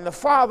Father, and the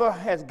Father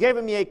has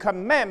given me a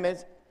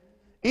commandment,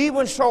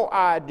 even so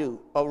I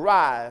do.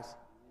 Arise,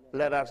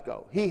 let us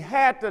go. He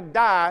had to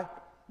die,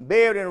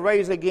 buried, and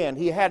raised again.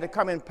 He had to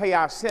come and pay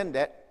our sin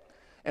debt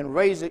and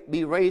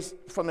be raised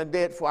from the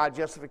dead for our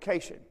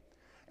justification.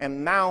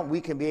 And now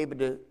we can be able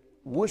to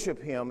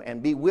worship him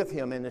and be with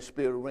him in the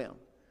spirit realm.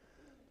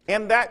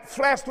 In that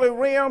fleshly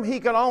realm, he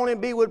can only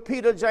be with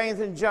Peter, James,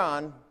 and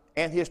John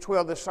and his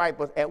 12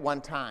 disciples at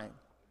one time.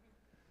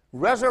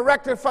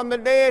 Resurrected from the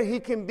dead, he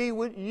can be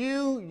with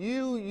you,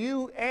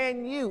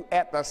 and you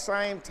at the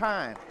same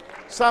time.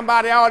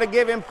 Somebody ought to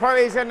give him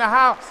praise in the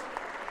house.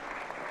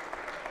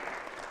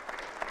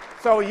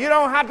 So you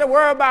don't have to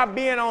worry about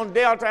being on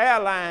Delta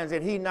Airlines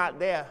and he's not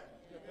there.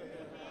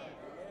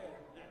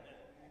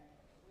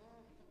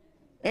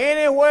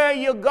 Anywhere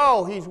you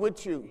go, he's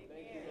with you.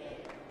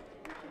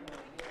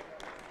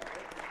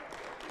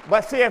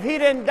 But see, if he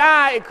didn't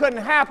die, it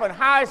couldn't happen.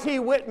 How is he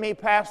with me,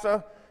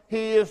 Pastor?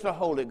 He is the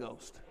Holy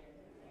Ghost.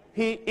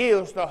 He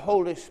is the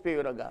Holy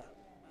Spirit of God.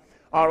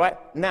 All right,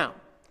 now,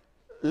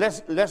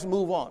 let's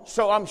move on.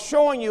 So I'm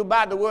showing you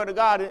by the Word of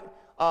God.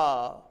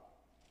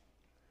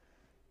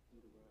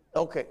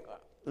 Okay,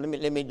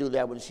 let me do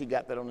that when she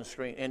got that on the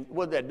screen. And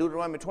what's that,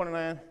 Deuteronomy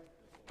 29?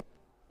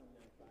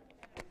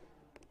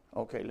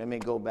 Okay, let me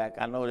go back.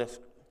 I know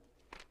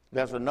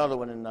there's another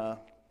one in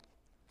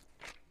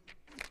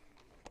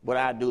but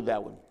I do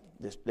that one.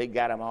 They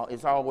got them all.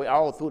 It's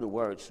all through the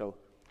Word. So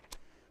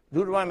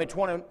Deuteronomy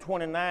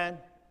 29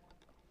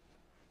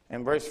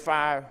 and verse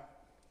 5.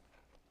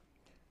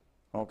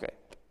 Okay.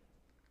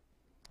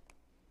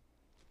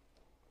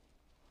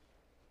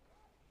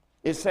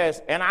 It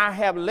says, and I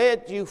have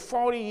led you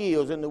 40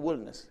 years in the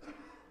wilderness.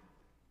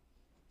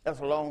 That's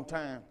a long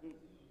time.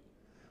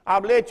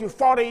 I've led you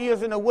 40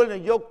 years in the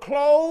wilderness. Your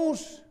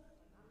clothes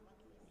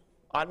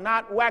are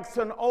not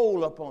waxing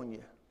old upon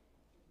you.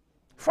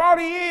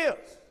 40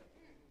 years.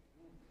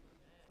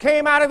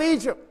 Came out of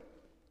Egypt.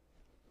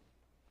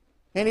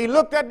 And he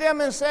looked at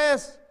them and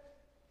says,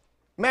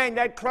 man,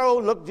 that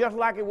clothes looked just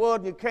like it was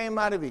when you came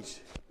out of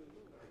Egypt.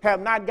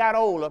 Have not got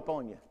old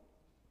upon you.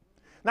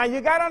 Now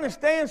you got to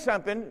understand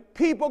something.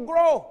 People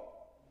grow.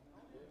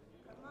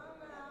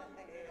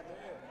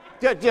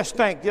 Just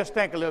think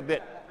a little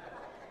bit.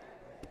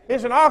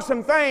 It's an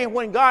awesome thing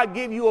when God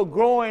gives you a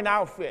growing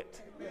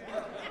outfit.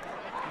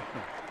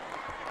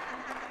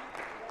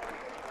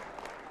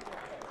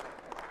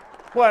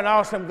 What an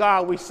awesome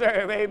God we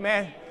serve,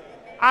 amen.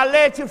 I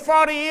led you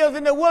 40 years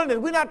in the wilderness.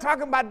 We're not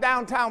talking about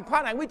downtown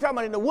Pontiac. We're talking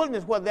about in the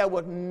wilderness where there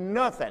was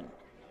nothing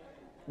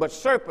but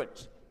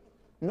serpents.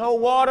 No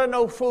water,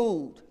 no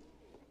food.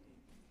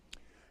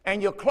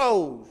 And your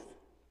clothes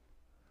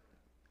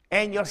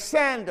and your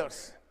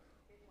sandals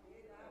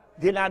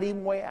did not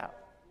even wear out.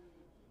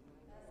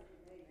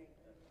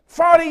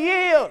 40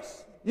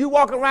 years you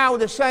walk around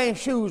with the same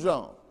shoes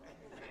on.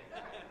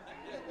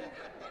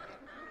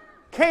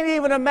 Can't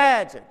even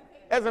imagine.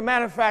 As a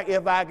matter of fact,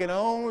 if I can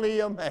only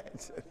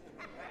imagine.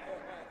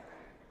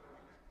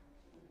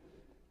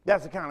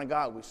 That's the kind of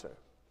God we serve.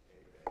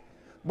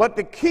 But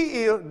the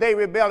key is they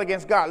rebelled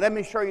against God. Let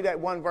me show you that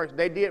one verse.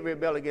 They did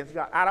rebel against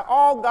God. Out of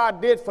all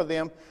God did for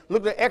them,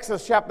 look at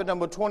Exodus chapter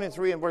number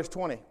 23 and verse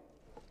 20.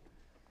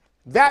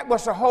 That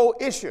was the whole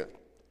issue.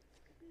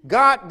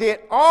 God did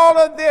all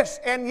of this,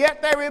 and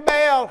yet they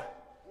rebelled.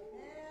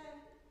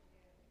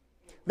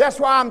 That's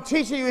why I'm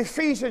teaching you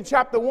Ephesians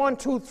chapter 1,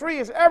 2, 3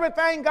 is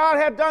everything God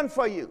had done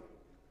for you.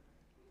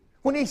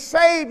 When he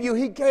saved you,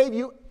 he gave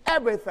you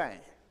everything.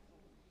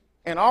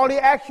 And all he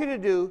asks you to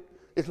do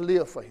is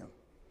live for him.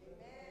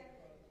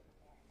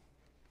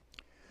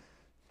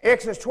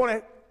 Exodus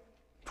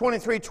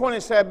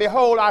 23:20 said,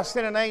 behold, I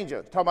sent an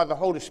angel. Talking about the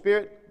Holy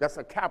Spirit. That's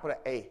a capital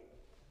A.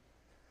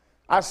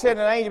 I sent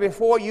an angel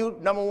before you,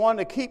 number one,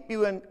 to keep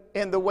you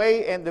in the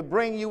way and to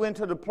bring you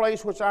into the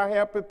place which I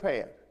have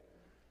prepared.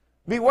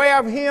 Beware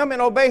of him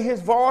and obey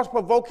his voice,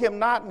 provoke him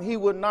not, and he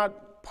will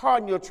not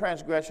pardon your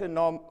transgression,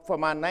 nor for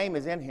my name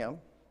is in him.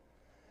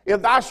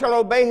 If thou shalt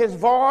obey his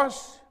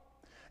voice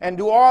and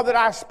do all that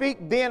I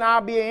speak, then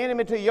I'll be an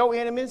enemy to your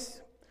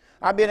enemies.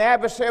 I'll be an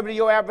adversary to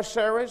your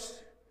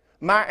adversaries.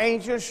 My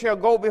angels shall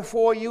go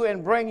before you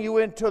and bring you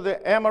into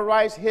the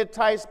Amorites,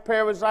 Hittites,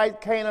 Perizzites,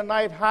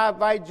 Canaanites,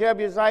 Hivites,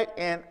 Jebusites,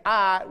 and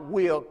I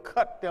will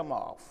cut them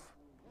off.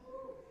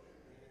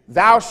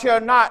 Thou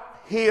shalt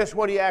not, here's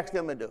what he asked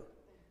them to do.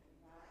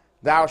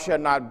 Thou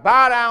shalt not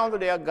bow down to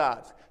their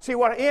gods. See,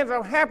 what ends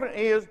up happening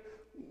is,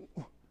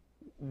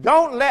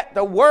 don't let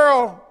the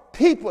world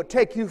people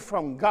take you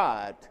from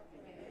God.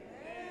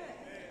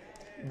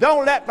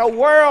 Don't let the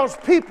world's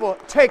people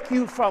take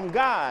you from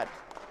God.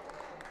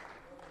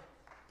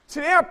 See,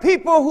 there are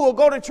people who will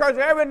go to church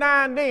every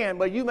now and then,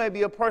 but you may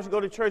be a person who go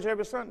to church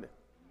every Sunday.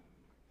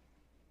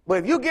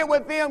 But if you get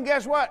with them,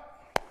 guess what?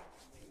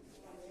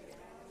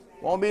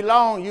 Won't be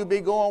long. You'll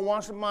be going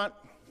once a month,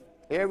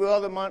 every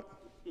other month.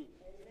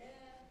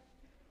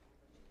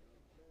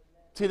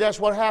 See, that's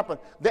what happened.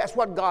 That's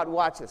what God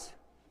watches.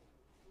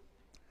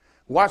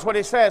 Watch what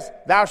it says.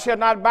 Thou shalt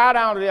not bow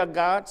down to their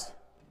gods.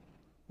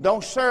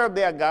 Don't serve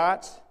their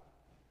gods.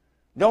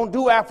 Don't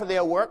do after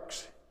their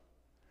works.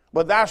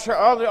 But thou shalt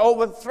utterly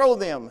overthrow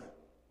them,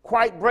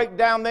 quite break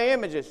down their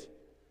images.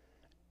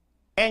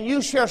 And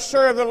you shall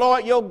serve the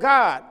Lord your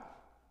God,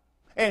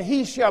 and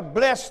he shall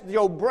bless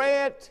your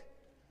bread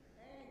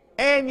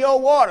and your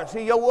water.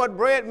 See, your word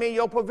bread means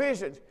your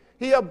provisions.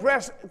 He'll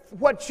bless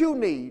what you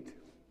need.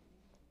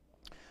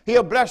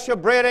 He'll bless your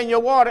bread and your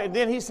water. And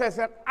then he says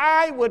that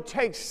I would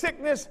take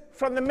sickness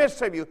from the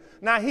midst of you.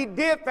 Now, he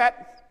did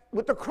that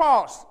with the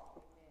cross.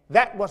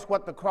 That was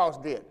what the cross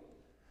did.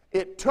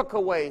 It took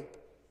away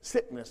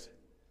sickness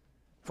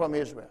from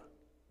Israel.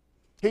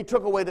 He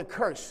took away the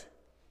curse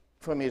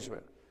from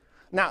Israel.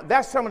 Now,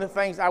 that's some of the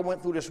things I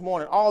went through this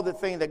morning, all the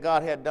things that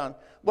God had done.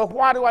 But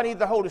why do I need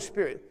the Holy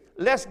Spirit?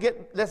 Let's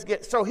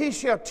get, so he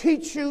shall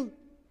teach you,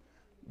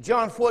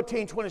 John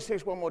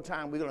 14:26, one more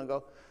time. We're going to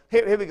go.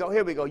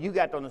 Here we go. You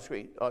got it on the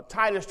screen.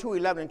 Titus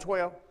 2:11 and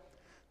 12.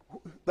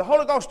 The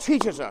Holy Ghost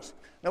teaches us.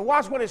 Now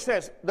watch what it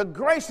says. The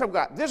grace of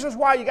God. This is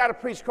why you got to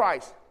preach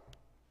Christ.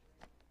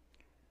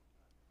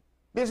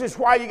 This is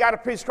why you got to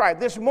preach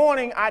Christ. This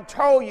morning I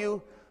told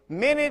you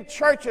many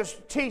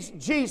churches teach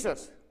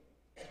Jesus.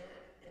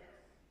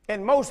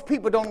 And most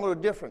people don't know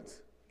the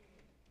difference.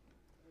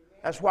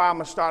 That's why I'm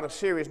going to start a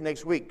series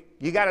next week.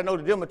 You got to know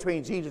the difference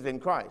between Jesus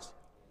and Christ.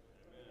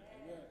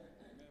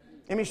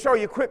 Let me show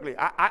you quickly.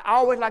 I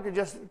always like to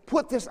just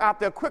put this out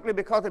there quickly,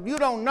 because if you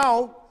don't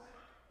know,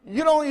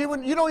 you don't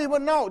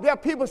even know. There are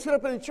people sit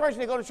up in the church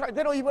and they go to church,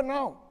 they don't even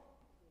know.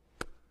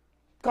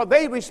 Because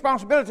their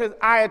responsibility is,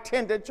 I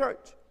attended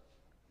church.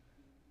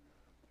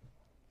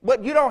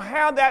 But you don't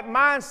have that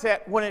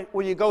mindset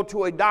when you go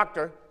to a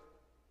doctor.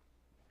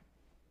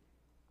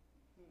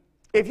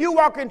 If you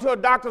walk into a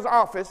doctor's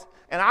office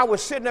and I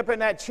was sitting up in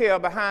that chair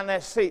behind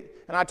that seat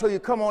and I told you,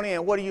 come on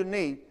in, what do you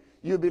need?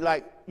 You'd be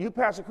like, you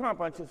Pastor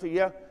Crump, aren't you? So,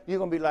 yeah. You're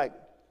going to be like,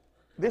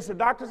 this the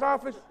doctor's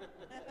office?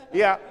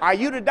 Yeah. Are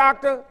you the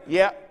doctor?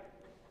 Yeah.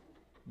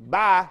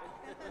 Bye.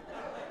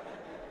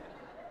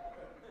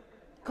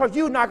 Because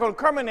you're not going to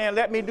come in there and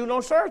let me do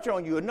no search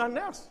on you or nothing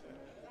else.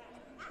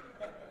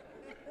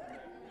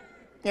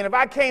 And if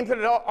I came to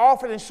the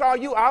office and saw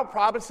you, I'll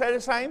probably say the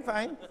same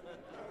thing.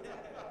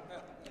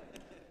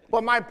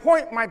 But my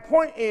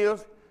point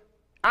is,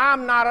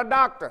 I'm not a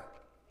doctor.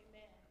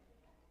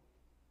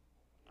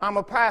 I'm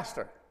a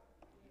pastor.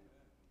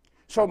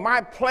 So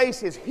my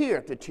place is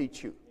here to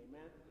teach you.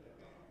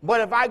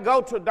 But if I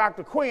go to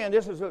Dr. Quinn,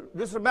 this is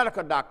a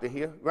medical doctor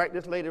here, right?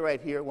 This lady right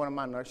here, one of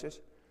my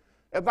nurses.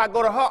 If I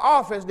go to her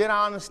office, then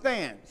I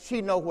understand.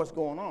 She knows what's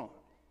going on.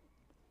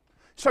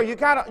 So you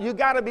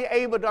gotta be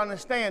able to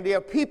understand there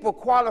are people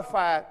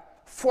qualified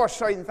for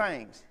certain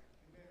things.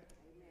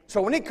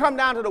 So when it comes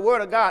down to the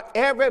Word of God,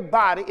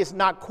 everybody is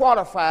not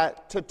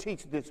qualified to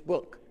teach this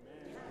book.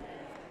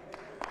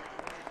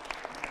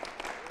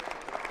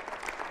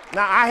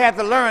 Now, I had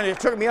to learn.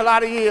 It took me a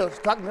lot of years,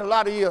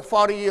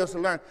 40 years to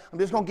learn. I'm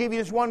just going to give you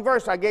this one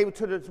verse. I gave it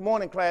to this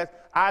morning class,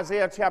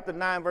 Isaiah chapter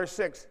 9, verse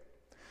 6.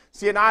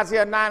 See, in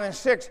Isaiah 9 and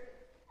 6,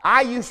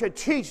 I used to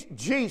teach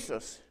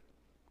Jesus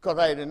because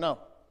I didn't know.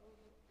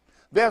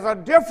 There's a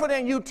difference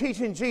in you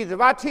teaching Jesus.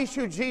 If I teach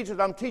you Jesus,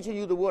 I'm teaching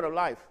you the word of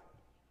life.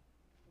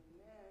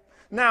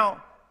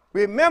 Now,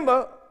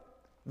 remember,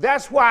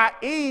 that's why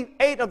Eve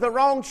ate of the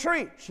wrong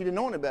tree. She didn't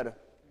know any better.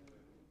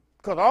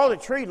 Because all the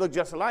trees look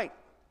just alike.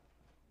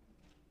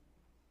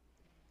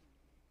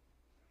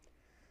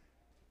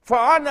 For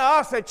unto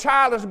us a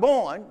child is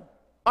born,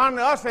 unto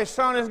us a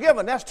son is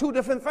given. That's two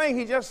different things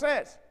he just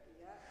says.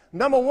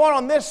 Number one,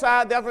 on this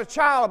side, there's a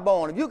child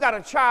born. If you got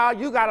a child,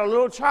 you got a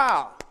little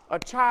child. A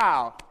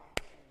child.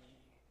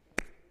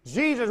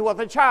 Jesus was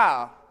a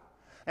child.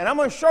 And I'm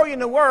going to show you in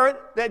the Word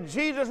that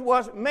Jesus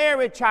was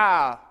Mary's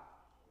child.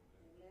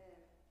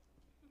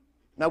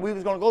 Now, we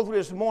was going to go through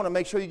this morning.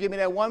 Make sure you give me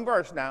that one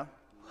verse now.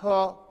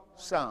 Her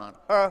son.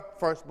 Her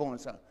firstborn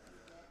son.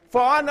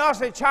 For unto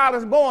us a child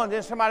is born.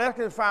 Then somebody else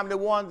can find the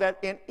one that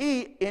in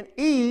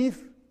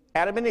Eve,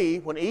 Adam and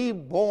Eve, when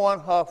Eve born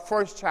her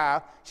first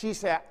child, she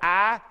said,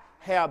 I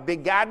have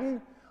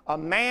begotten a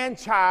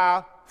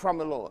man-child from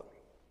the Lord.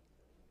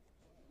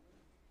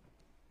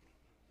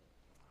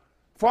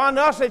 For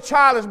unto us a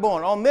child is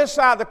born. On this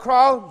side of the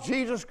cross,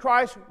 Jesus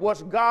Christ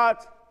was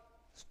God's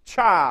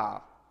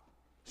child,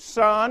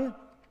 son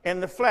in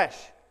the flesh.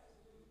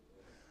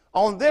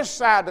 On this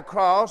side of the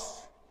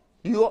cross,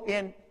 you are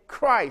in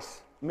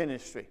Christ's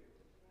ministry.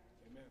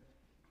 Amen.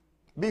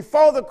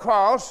 Before the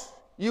cross,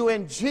 you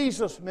in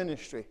Jesus'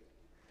 ministry.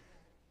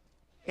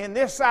 In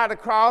this side of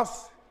the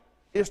cross,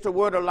 It's the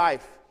word of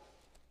life.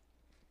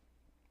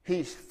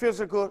 He's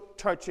physical,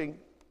 touching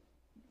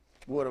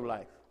word of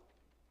life.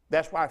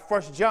 That's why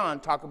 1 John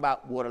talk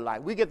about word of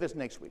life. We get this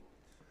next week.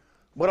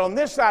 But on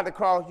this side of the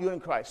cross, you're in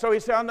Christ. So he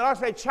said, unto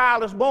us a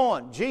child is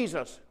born,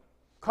 Jesus.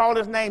 Called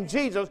his name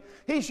Jesus.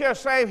 He shall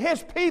save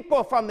his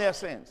people from their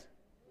sins.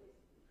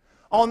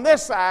 On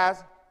this side,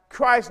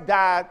 Christ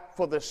died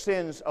for the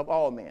sins of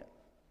all men.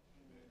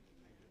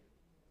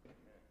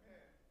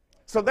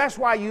 So that's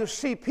why you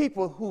see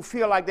people who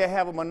feel like they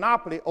have a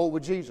monopoly over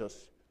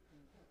Jesus.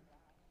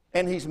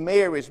 And he's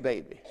Mary's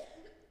baby.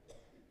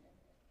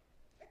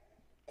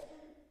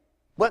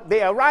 But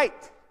they are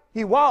right.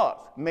 He was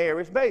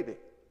Mary's baby.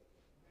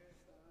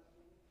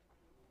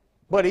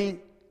 But he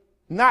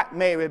not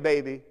Mary's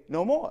baby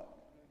no more.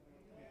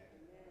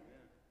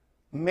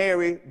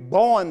 Mary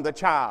born the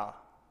child,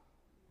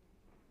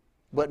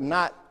 but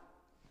not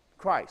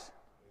Christ.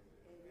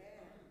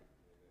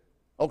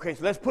 Okay,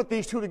 so let's put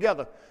these two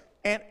together.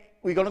 And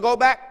we're going to go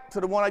back to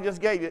the one I just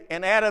gave you.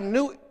 And Adam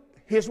knew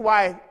his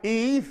wife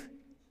Eve.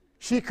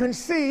 She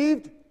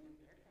conceived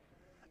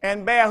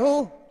and bare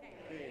who?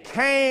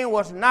 Cain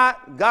was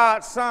not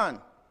God's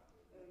son.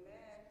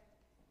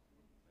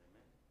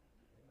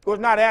 It was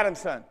not Adam's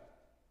son.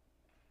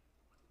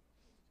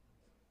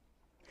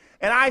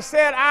 And I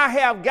said, I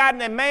have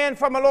gotten a man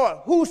from the Lord.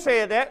 Who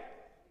said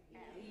that?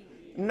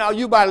 No,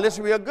 you better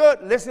listen real good.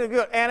 Listen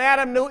good. And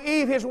Adam knew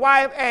Eve, his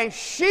wife, and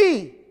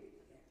she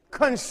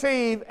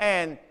conceived,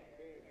 and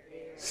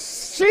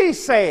she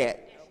said,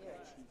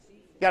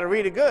 got to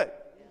read it good.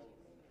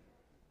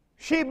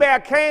 She bare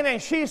Cain,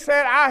 and she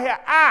said,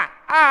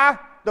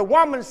 the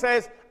woman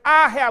says,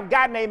 I have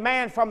gotten a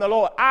man from the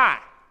Lord.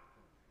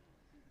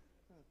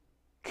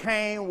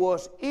 Cain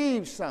was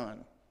Eve's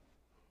son.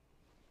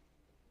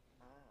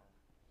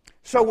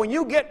 So when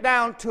you get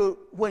down to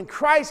when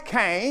Christ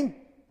came,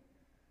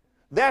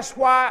 that's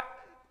why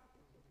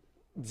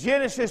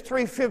Genesis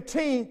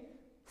 3:15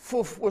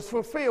 was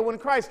fulfilled when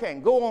Christ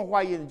came. Go on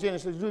while you're in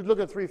Genesis, look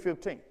at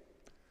 3:15.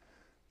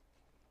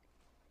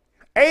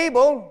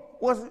 Abel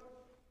was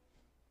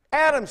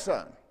Adam's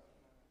son.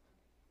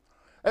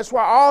 That's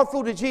why all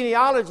through the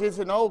genealogies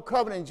in the Old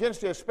Covenant,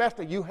 Genesis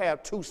especially, you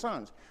have two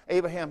sons.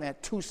 Abraham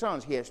had two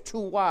sons. He has two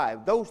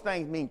wives. Those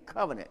things mean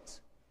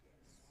covenants.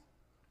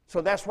 So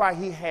that's why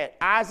he had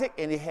Isaac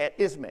and he had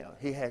Ishmael.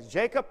 He has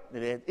Jacob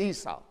and he had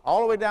Esau.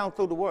 All the way down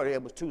through the word, there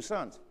was two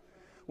sons.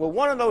 Well,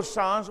 one of those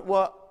sons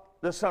was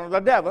the son of the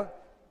devil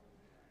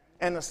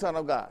and the son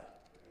of God.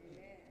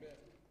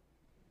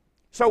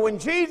 So when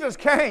Jesus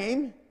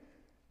came,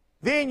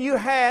 then you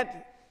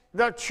had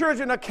the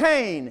children of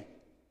Cain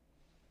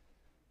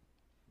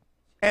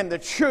and the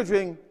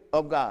children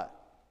of God.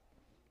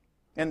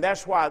 And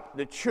that's why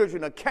the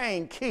children of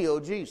Cain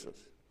killed Jesus.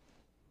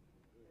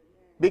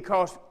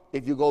 Because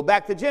if you go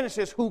back to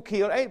Genesis, who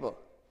killed Abel?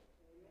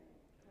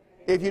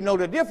 If you know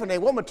the difference, they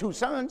were two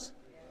sons.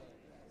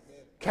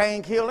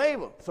 Cain killed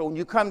Abel. So when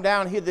you come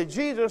down here to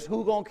Jesus,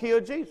 who's going to kill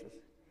Jesus?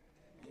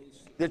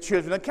 The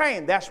children of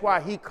Cain. That's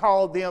why he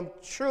called them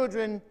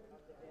children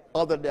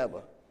of the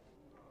devil.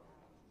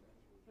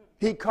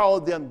 He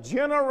called them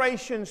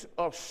generations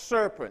of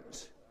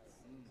serpents.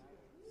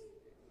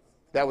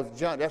 That was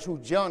John. That's who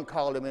John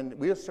called them, and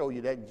we'll show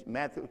you that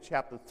Matthew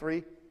chapter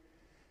 3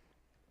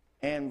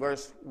 and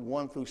verse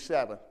 1 through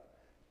 7.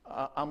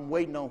 I'm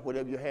waiting on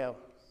whatever you have.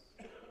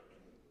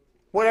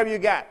 Whatever you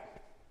got.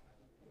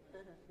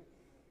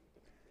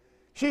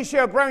 She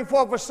shall bring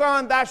forth a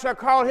son, thou shalt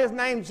call his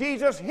name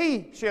Jesus.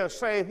 He shall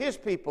save his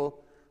people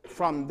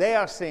from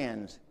their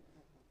sins.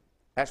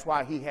 That's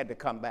why he had to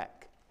come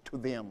back to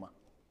them.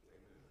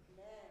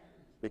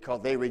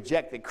 Because they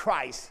rejected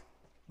Christ,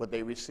 but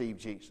they received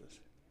Jesus.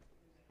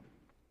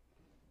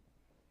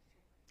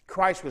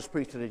 Christ was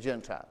preached to the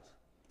Gentiles.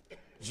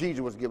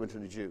 Jesus was given to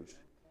the Jews.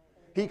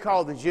 He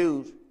called the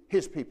Jews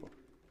his people.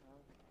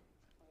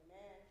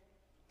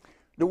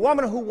 The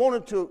woman who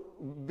wanted to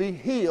be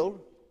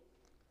healed,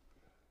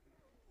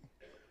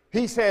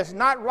 he says,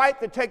 not right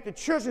to take the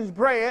children's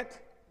bread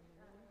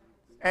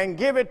and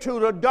give it to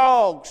the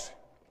dogs.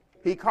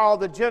 He called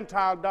the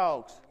Gentile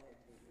dogs.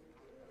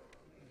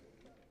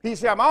 He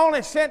said, I'm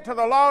only sent to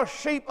the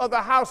lost sheep of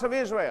the house of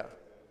Israel.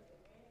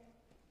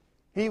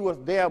 He was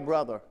their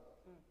brother,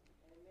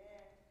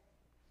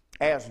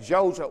 as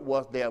Joseph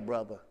was their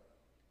brother.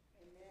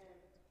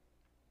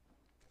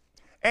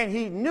 And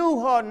he knew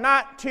her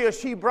not till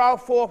she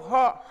brought forth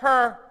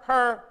her.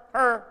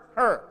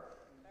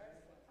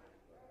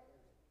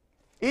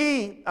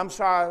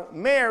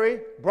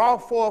 Mary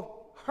brought forth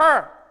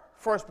her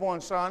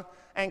firstborn son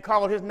and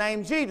called his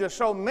name Jesus.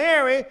 So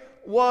Mary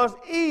was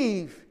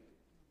Eve.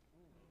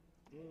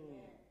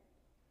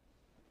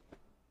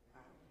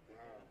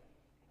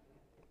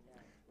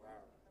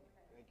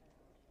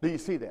 Do you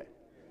see that?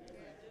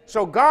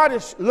 So God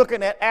is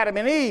looking at Adam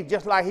and Eve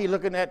just like he's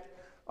looking at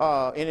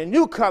in the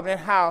new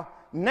covenant, how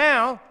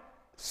now,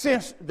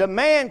 since the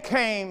man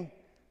came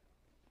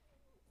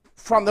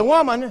from the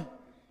woman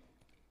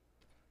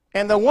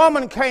and the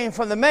woman came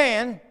from the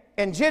man,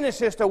 in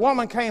Genesis, the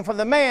woman came from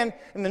the man.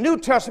 In the New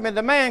Testament,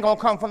 the man going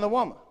to come from the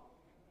woman.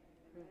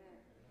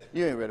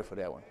 You ain't ready for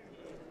that one.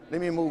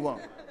 Let me move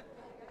on.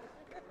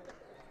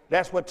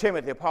 That's what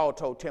Paul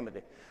told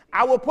Timothy.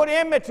 I will put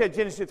enmity,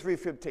 Genesis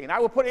 3:15. I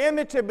will put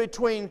enmity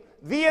between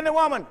thee and the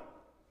woman.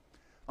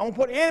 I'm going to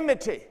put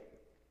enmity.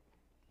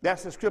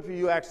 That's the scripture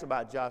you asked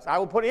about, Josh. I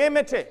will put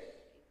enmity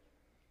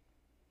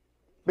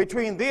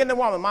between thee and the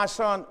woman. My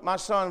son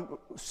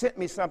sent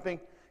me something,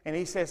 and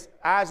he says,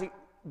 Isaac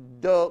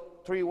dug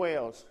 3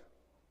 wells,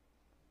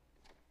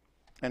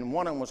 and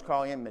one of them was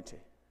called enmity.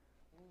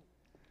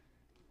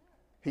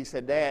 He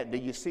said, Dad, do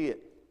you see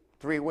it?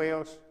 3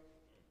 wells?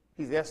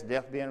 He said, that's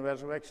death, being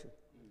resurrection.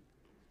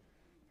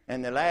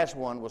 And the last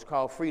one was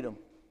called freedom.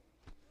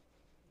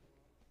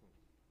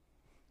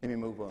 Let me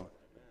move on.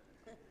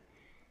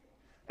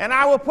 And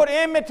I will put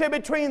enmity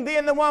between thee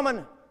and the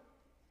woman.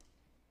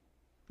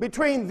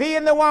 Between thee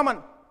and the woman.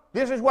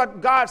 This is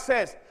what God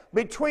says.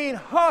 Between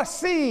her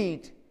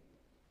seed.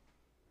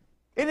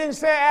 It didn't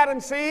say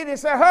Adam's seed, it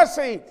said her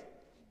seed.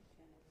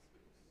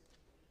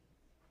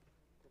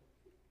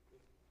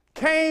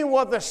 Cain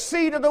was the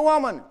seed of the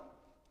woman.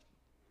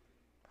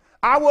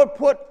 I will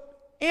put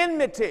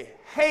enmity,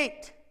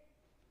 hate,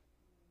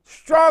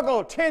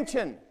 struggle,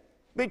 tension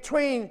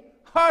between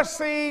her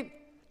seed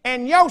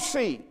and your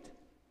seed.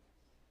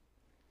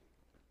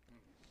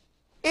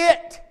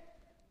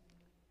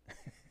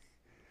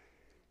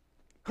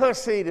 Her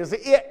seed is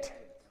it.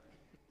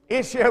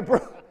 It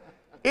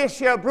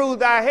shall bruise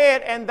thy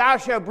head, and thou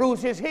shalt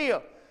bruise his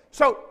heel.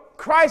 So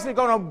Christ is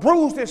going to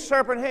bruise this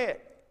serpent head.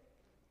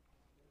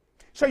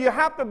 So you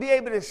have to be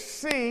able to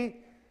see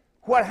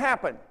what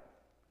happened.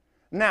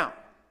 Now,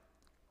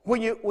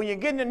 when you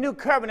get in the new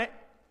covenant,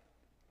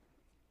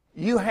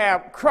 you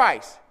have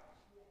Christ.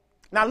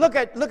 Now look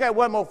at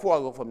one more before I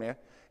go from there,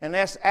 and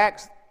that's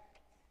Acts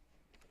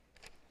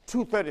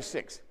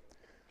 2:36.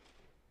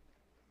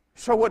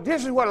 So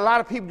this is what a lot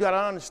of people got to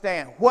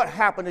understand. What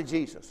happened to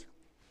Jesus?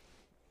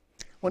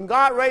 When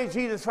God raised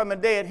Jesus from the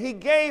dead, he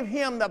gave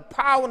him the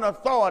power and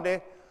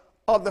authority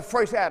of the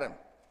first Adam.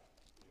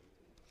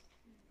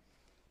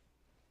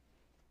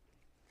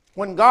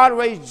 When God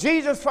raised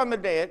Jesus from the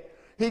dead,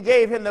 he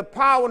gave him the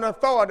power and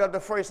authority of the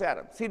first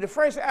Adam. See, the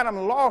first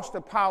Adam lost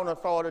the power and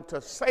authority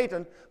to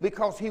Satan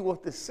because he was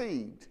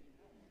deceived.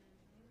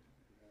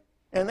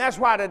 And that's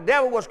why the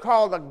devil was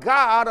called the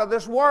god of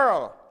this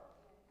world.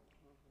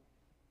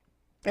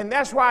 And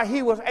that's why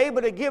he was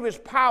able to give his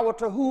power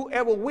to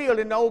whoever willed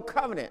in the old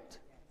covenant.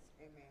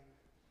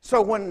 So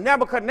when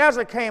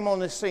Nebuchadnezzar came on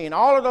the scene,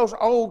 all of those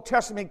Old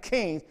Testament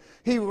kings,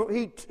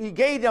 he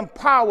gave them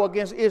power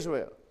against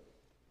Israel.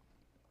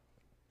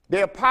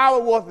 Their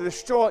power was to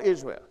destroy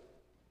Israel.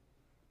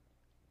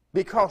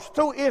 Because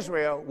through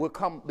Israel will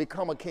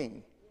become a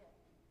king.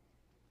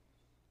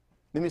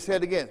 Let me say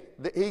it again.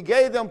 He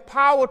gave them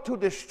power to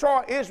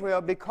destroy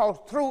Israel because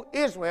through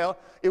Israel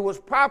it was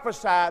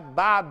prophesied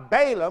by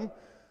Balaam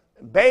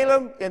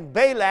and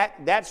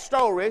Balak, that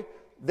story,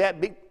 that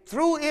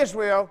through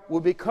Israel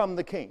will become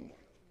the king.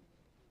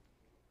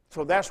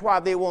 So that's why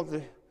they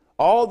want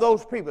all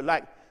those people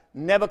like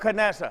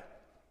Nebuchadnezzar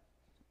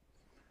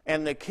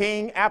and the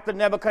king after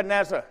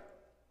Nebuchadnezzar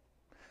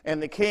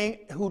and the king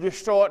who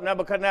destroyed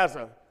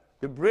Nebuchadnezzar,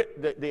 the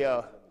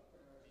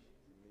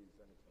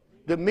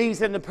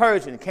Medes and the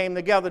Persians came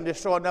together and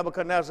destroyed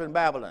Nebuchadnezzar in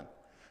Babylon.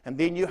 And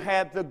then you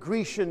had the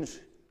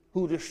Grecians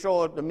who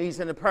destroyed the Medes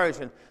and the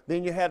Persians.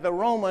 Then you had the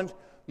Romans.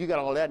 You got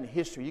all that in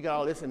history. You got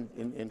all this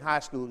in high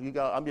school.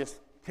 I'm just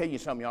telling you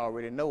something you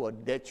already know or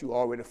that you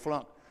already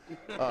flunked.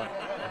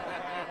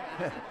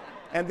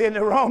 And then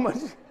the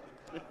Romans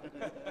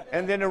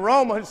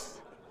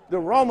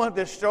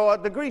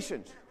destroyed the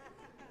Grecians.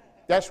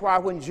 That's why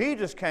when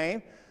Jesus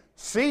came,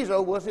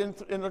 Caesar was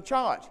in the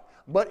charge.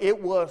 But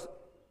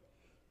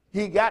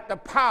he got the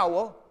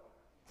power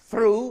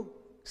through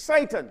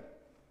Satan.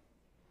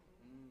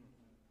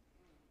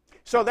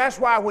 So that's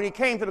why when he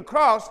came to the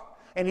cross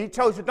and he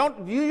told you,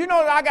 you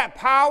know that I got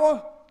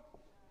power?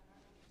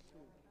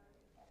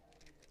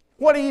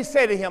 What did he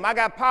say to him? I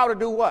got power to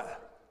do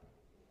what?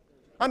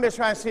 I'm just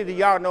trying to see if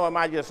y'all know, am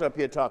I just up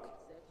here talking?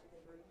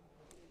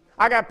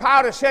 I got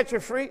power to set you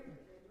free.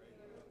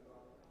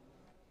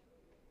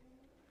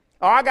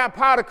 Or I got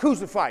power to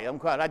crucify you. I'm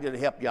glad I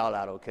just help y'all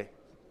out, okay?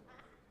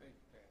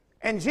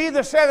 And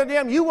Jesus said to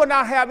them, you will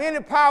not have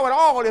any power at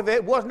all if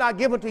it was not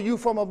given to you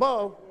from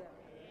above.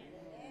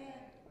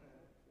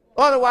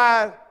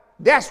 Otherwise,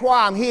 that's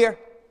why I'm here.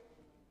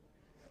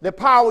 The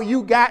power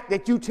you got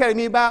that you telling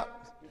me about.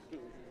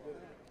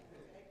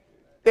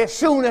 As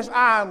soon as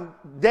I'm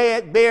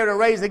dead, buried, and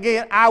raised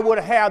again, I would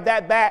have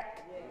that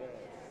back.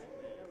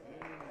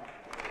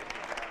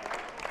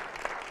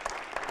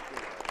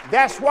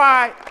 That's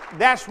why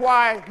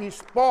he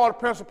spoiled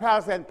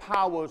principalities and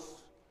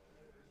powers,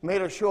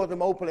 made us show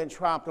them open and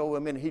triumphed over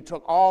them, and he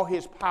took all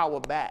his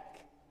power back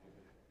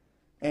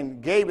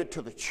and gave it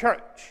to the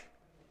church.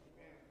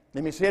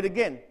 Let me say it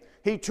again.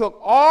 He took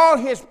all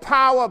his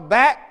power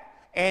back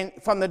and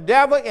from the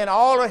devil and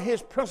all of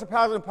his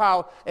principalities and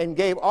power and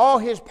gave all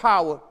his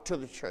power to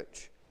the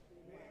church.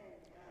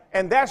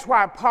 And that's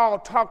why Paul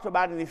talked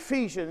about in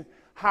Ephesians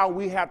how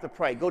we have to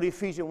pray. Go to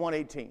Ephesians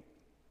 1:18.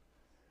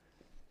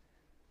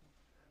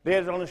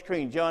 There's on the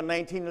screen, John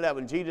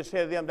 19:11. Jesus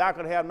said to them, thou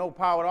could have no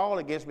power at all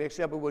against me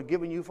except it was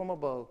given you from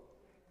above.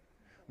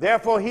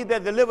 Therefore, he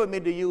that delivered me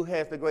to you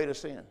has the greater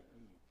sin.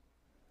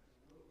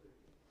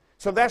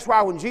 So that's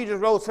why when Jesus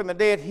rose from the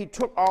dead, he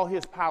took all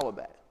his power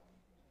back.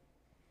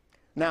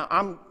 Now,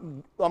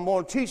 I'm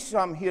going to teach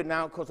something here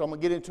now because I'm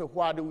going to get into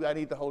why do I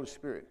need the Holy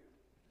Spirit.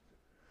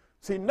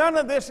 See, none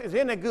of this is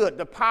any good.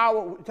 The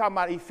power, we're talking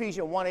about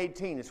Ephesians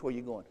 1:18 is where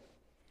you're going.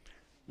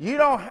 You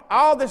don't,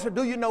 all this will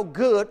do you no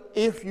good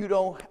if you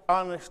don't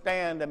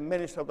understand the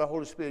ministry of the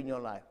Holy Spirit in your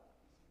life.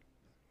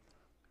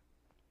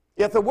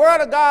 If the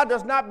Word of God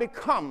does not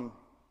become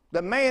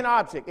the main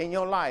object in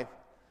your life,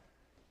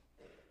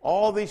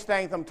 all these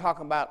things I'm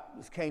talking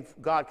about,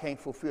 God can't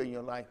fulfill in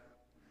your life.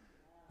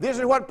 This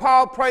is what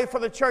Paul prayed for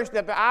the church,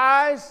 that the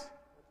eyes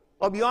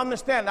of your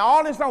understanding. Now,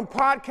 all this on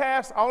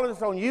podcasts, all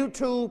this on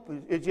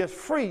YouTube, it's just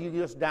free. You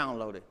just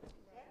download it.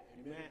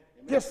 Amen.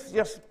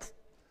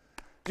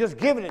 Just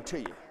giving it to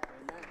you.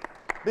 Amen.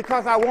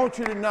 Because I want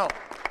you to know.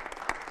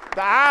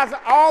 The eyes,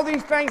 all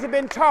these things have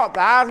been taught.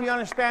 The eyes of your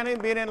understanding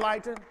being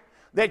enlightened,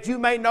 that you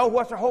may know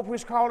what's the hope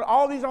which is called.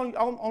 All these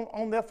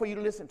on there for you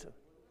to listen to.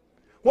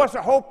 What's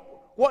the hope?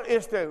 What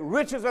is the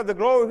riches of the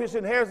glory of his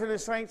inheritance in the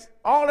saints?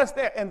 All that's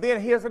there. And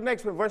then here's the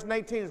next one. Verse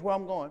 18 is where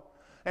I'm going.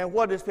 And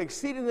what is the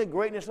exceeding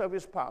greatness of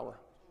his power?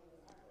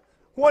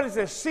 What is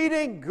the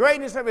exceeding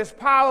greatness of his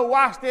power?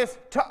 Watch this.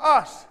 To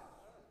us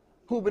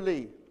who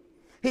believe.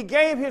 He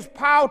gave his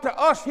power to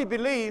us, he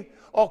believed,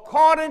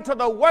 according to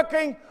the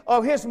working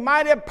of his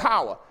mighty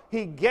power.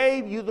 He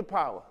gave you the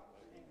power.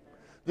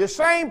 The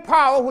same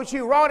power which he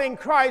wrought in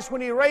Christ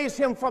when he raised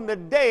him from the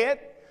dead,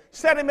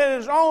 set him in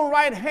his own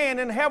right hand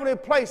in heavenly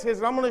places.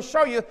 And I'm going to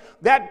show you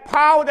that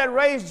power that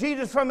raised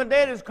Jesus from the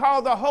dead is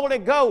called the Holy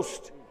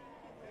Ghost.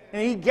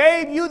 And he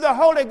gave you the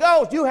Holy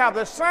Ghost. You have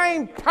the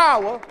same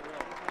power.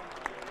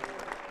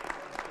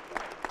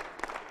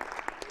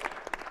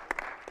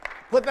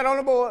 Put that on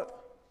the board.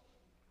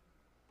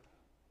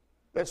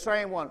 That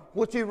same one,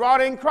 which he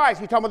wrought in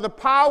Christ. He's talking about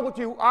the power which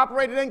he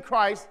operated in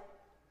Christ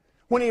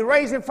when he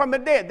raised him from the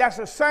dead. That's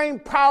the same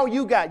power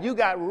you got. You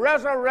got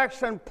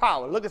resurrection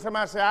power. Look at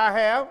somebody and say, I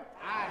have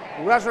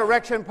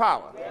resurrection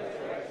power.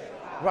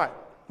 Right.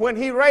 When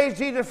he raised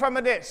Jesus from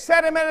the dead,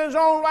 set him in his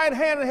own right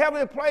hand in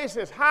heavenly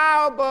places,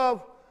 high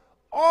above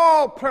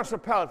all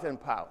principality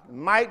and power,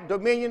 might,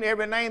 dominion,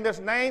 every name that's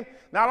named,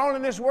 not only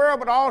in this world,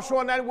 but also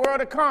in that world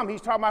to come.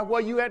 He's talking about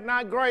where you had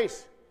not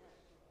grace.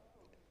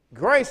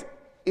 Grace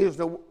is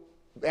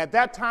at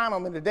that time,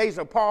 in the days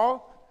of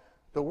Paul,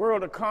 the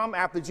world to come,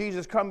 after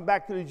Jesus comes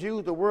back to the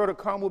Jews, the world to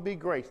come will be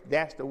grace.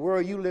 That's the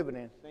world you're living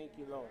in. Thank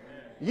you, Lord.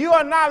 You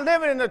are not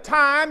living in the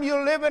time,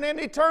 you're living in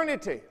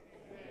eternity.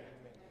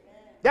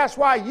 That's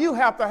why you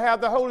have to have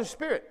the Holy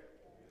Spirit.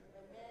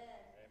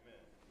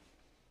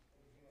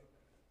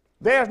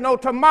 There's no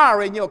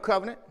tomorrow in your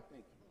covenant.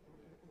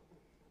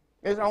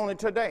 It's only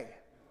today.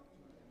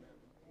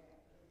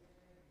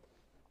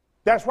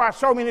 That's why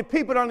so many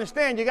people don't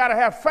understand you got to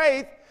have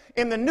faith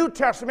in the New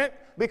Testament,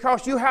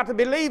 because you have to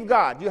believe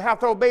God. You have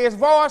to obey his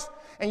voice,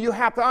 and you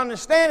have to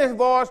understand his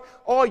voice,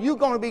 or you're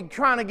going to be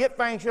trying to get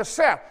things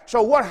yourself.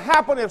 So what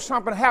happened if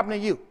something happened to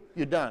you?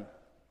 You're done.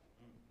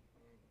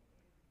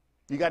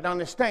 You got to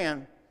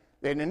understand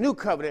that in the new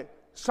covenant,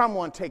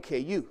 someone take care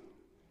of you.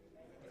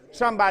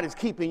 Somebody's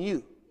keeping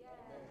you.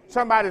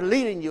 Somebody's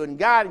leading you and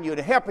guiding you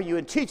and helping you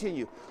and teaching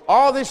you.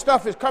 All this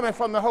stuff is coming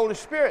from the Holy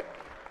Spirit.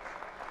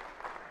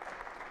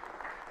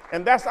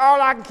 And that's all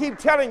I can keep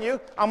telling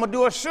you. I'm going to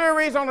do a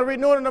series on the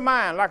renewing of the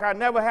mind like I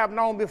never have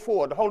known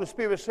before. The Holy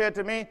Spirit said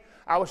to me,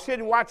 I was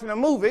sitting watching a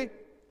movie.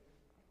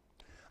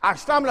 I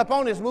stumbled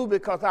upon this movie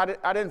because I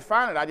didn't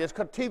find it. I just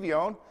cut TV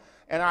on,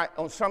 and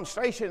on some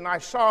station, and I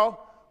saw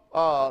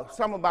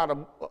something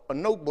about a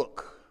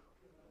notebook.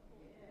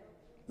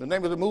 The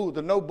name of the movie,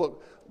 The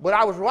Notebook. But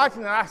I was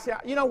watching it, and I said,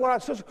 you know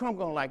what, Sister Crumb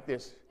going to like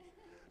this.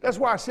 That's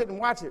why I sit and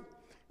watch it.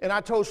 And I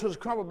told Sister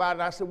Crumb about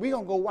it. I said, we're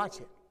going to go watch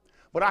it.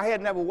 But I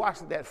had never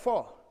watched it that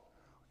far.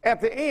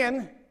 At the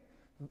end,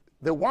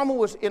 the woman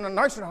was in a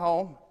nursing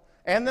home,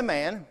 and the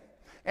man,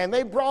 and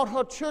they brought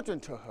her children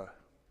to her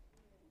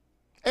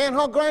and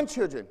her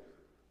grandchildren.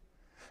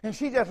 And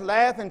she just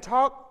laughed and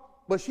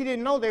talked, but she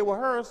didn't know they were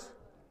hers.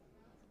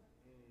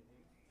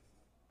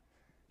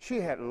 She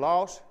had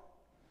lost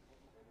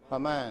her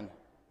mind.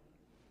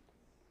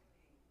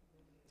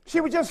 She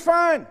was just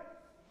fine,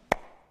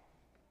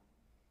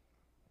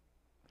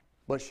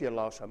 but she had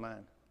lost her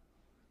mind.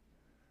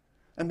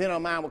 And then her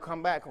mind will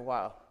come back a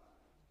while.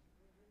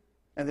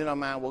 And then her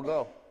mind will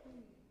go.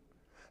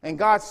 And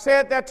God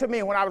said that to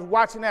me when I was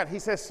watching that. He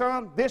said,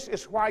 son, this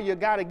is why you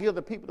got to give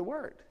the people the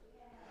word.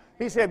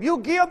 He said, if you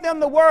give them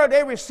the word,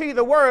 they receive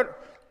the word.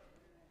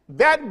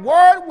 That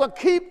word will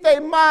keep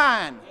their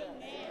mind.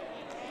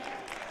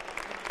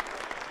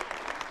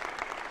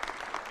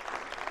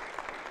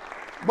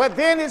 But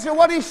then he said,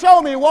 what he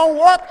showed me, it won't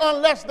work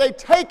unless they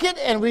take it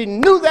and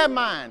renew their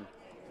mind.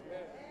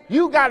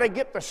 You got to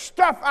get the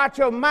stuff out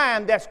your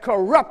mind that's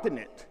corrupting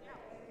it.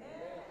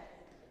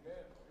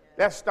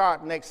 Let's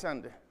start next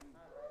Sunday.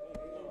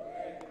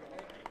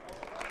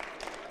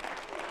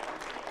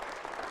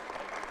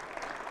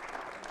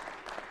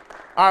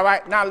 All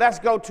right, now let's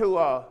go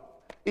to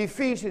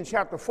Ephesians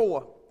chapter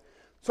 4.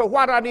 So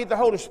why do I need the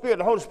Holy Spirit?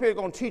 The Holy Spirit is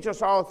going to teach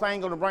us all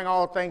things, going to bring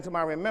all things to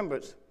my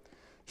remembrance.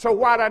 So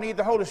why do I need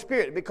the Holy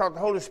Spirit? Because the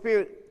Holy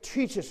Spirit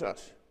teaches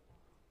us.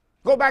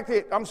 Go back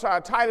to,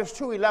 Titus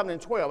 2, 11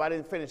 and 12. I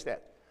didn't finish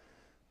that.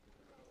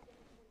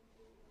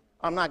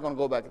 I'm not going to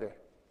go back there.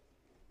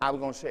 I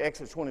was going to say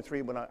Exodus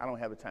 23, but I don't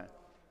have the time.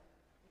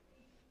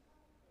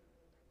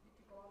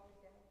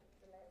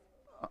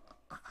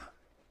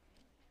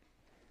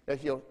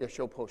 That's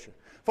your portion.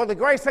 For the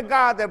grace of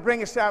God that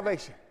bringeth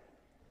salvation.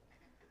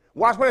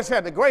 Watch what it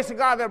said. The grace of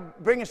God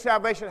that bringeth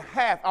salvation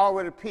hath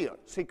already appeared.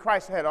 See,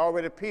 Christ had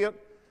already appeared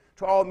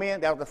to all men.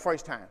 That was the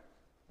first time.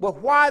 But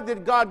why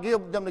did God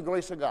give them the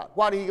grace of God?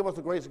 Why did he give us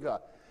the grace of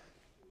God?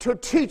 To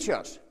teach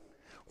us.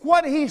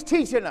 What he's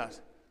teaching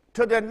us?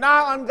 To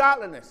deny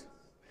ungodliness.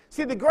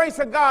 See, the grace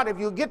of God, if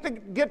you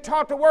get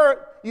taught the word,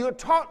 you're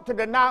taught to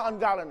deny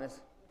ungodliness.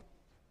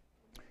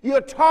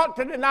 You're taught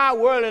to deny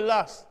worldly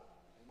lust.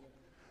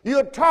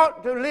 You're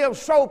taught to live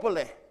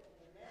soberly.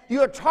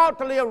 You're taught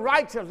to live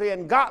righteously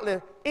and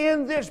godly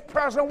in this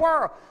present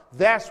world.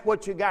 That's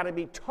what you got to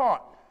be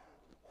taught.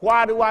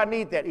 Why do I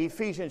need that?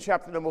 Ephesians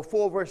chapter number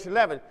 4, verse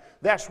 11.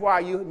 That's why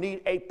you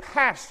need a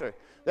pastor.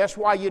 That's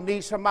why you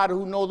need somebody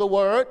who knows the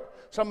word,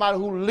 somebody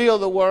who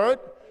lives the word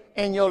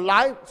in your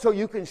life so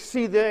you can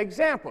see the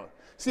example.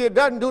 See, it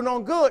doesn't do no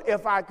good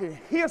if I can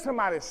hear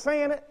somebody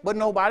saying it, but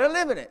nobody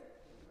living it.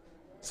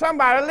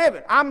 Somebody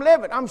living. I'm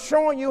living. I'm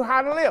showing you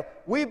how to live.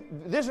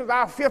 This is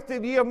our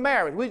 50th year of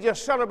marriage. We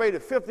just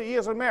celebrated 50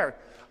 years of marriage.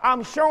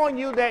 I'm showing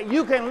you that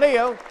you can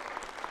live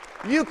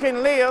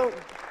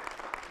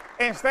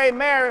and stay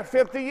married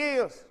 50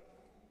 years.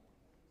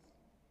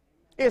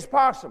 It's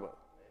possible.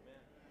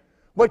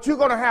 But you're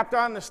going to have to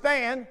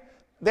understand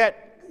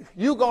that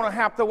you're going to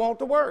have to want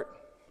the word.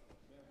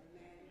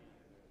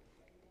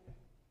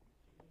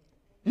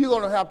 You're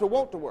going to have to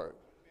want the word.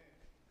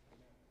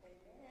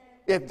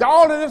 If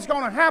all of this is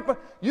going to happen,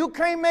 you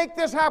can't make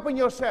this happen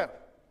yourself.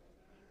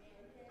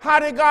 How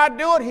did God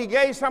do it? He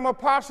gave some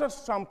apostles,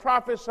 some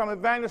prophets, some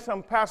evangelists,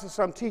 some pastors,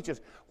 some teachers.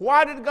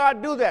 Why did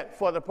God do that?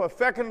 For the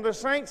perfecting of the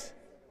saints,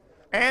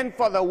 and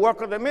for the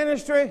work of the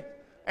ministry,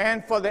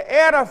 and for the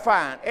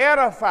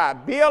edify,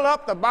 build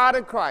up the body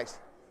of Christ.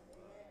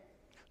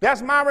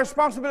 That's my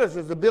responsibility,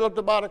 is to build up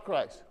the body of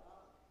Christ.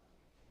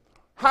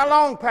 How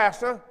long,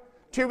 Pastor?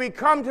 Till we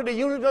come to the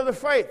unity of the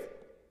faith.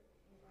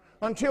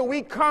 Until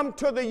we come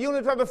to the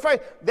unity of the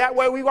faith. That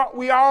way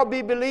we all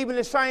be believing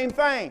the same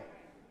thing.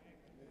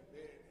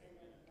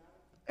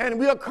 And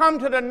we'll come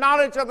to the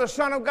knowledge of the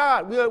Son of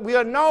God.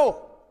 We'll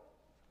know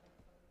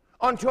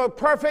unto a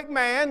perfect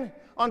man,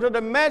 unto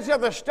the measure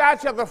of the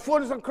stature of the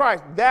fullness of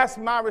Christ. That's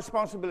my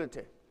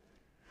responsibility.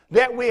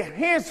 That we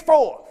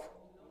henceforth,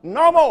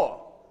 no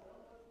more,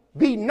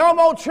 be no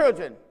more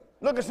children.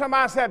 Look at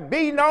somebody and say,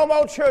 be no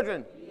more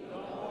children.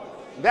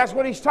 That's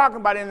what he's talking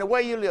about in the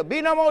way you live.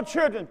 Be no more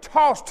children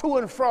tossed to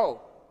and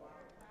fro.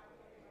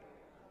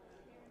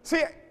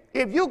 See,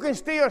 if you can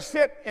still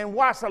sit and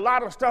watch a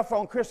lot of stuff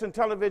on Christian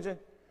television,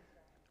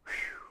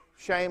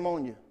 shame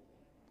on you.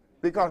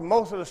 Because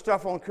most of the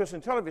stuff on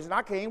Christian television,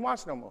 I can't even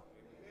watch no more.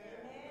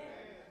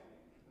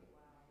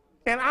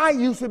 And I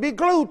used to be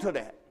glued to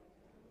that.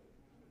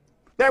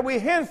 That we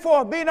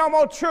henceforth be no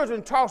more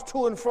children tossed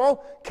to and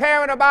fro,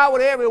 carried about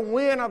with every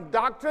wind of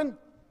doctrine.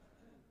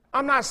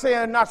 I'm not saying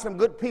there's not some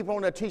good people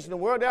on there teaching the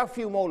word. There are a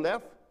few more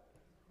left.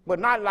 But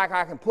not like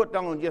I can put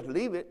down and just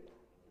leave it.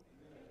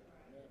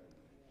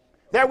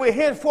 That we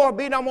henceforth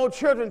be no more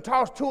children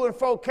tossed to and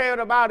fro, carried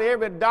about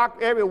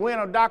every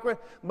wind of doctrine,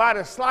 by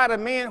the sleight of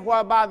men,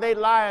 whereby they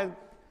lie in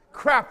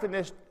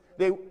craftiness.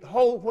 The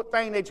whole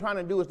thing they're trying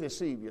to do is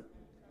deceive you.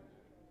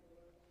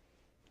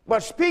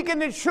 But speaking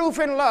the truth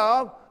in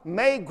love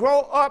may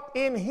grow up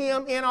in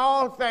him in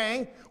all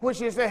things,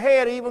 which is the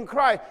head, even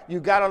Christ.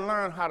 You got to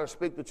learn how to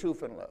speak the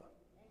truth in love.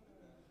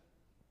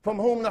 From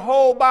whom the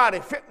whole body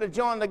fitly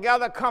joined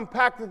together,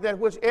 compacted, that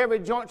which every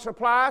joint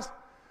supplies,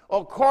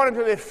 according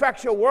to the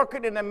effectual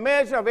working in the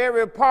measure of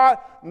every part,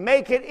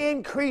 make it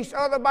increase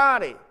of the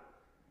body.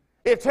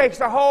 It takes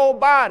the whole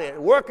body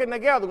working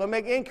together to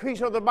make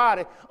increase of the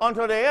body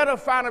until the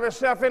edifying of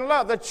itself in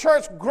love. The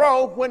church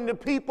grows when the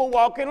people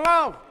walk in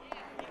love.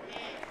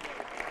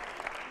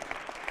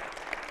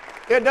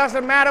 It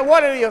doesn't matter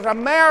what it is. A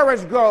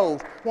marriage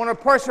grows when a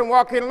person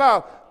walks in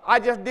love. I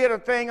just did a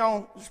thing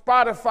on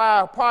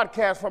Spotify, a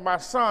podcast for my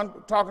son,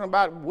 talking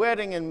about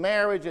wedding and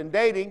marriage and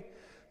dating.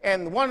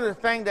 And one of the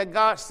things that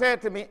God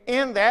said to me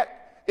in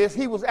that is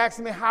he was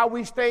asking me how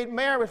we stayed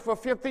married for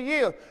 50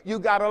 years. You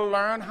got to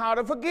learn how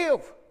to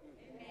forgive.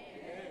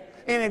 Amen.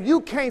 And if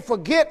you can't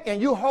forget and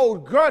you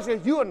hold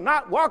grudges, you are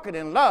not walking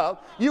in love.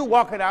 You're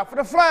walking out for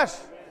the flesh.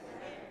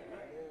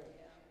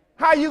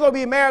 How are you going to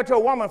be married to a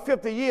woman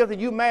 50 years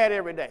and you mad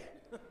every day?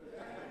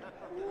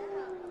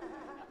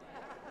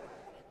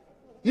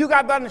 You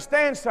got to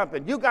understand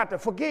something. You got to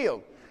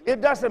forgive.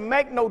 It doesn't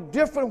make no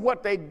difference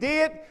what they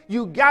did.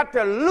 You got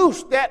to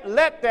loose that,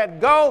 let that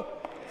go,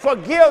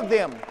 forgive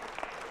them.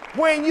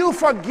 When you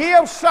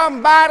forgive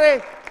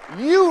somebody,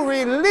 you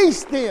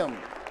release them.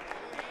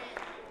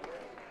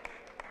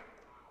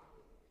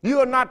 You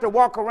are not to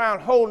walk around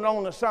holding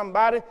on to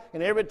somebody,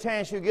 and every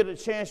time you get a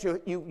chance,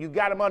 you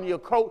got them under your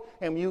coat,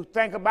 and you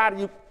think about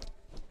it,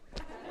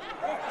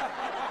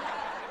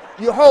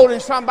 you're holding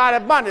somebody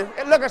in bondage.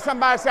 Look at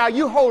somebody and say, are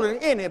you holding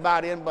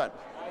anybody in bondage?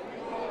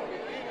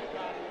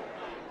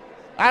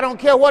 I don't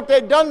care what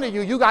they've done to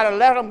you. You got to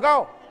let them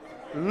go.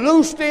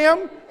 Loose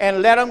them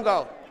and let them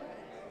go.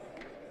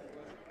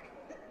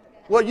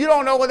 Well, you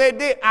don't know what they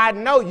did. I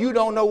know you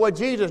don't know what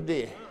Jesus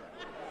did.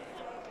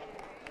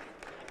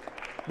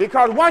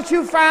 Because once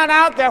you find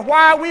out that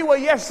while we were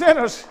yet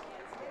sinners,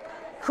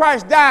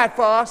 Christ died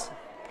for us.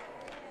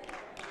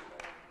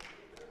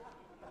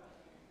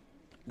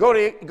 Go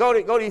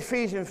to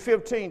Ephesians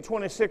 15,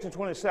 26 and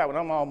 27.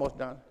 I'm almost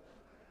done.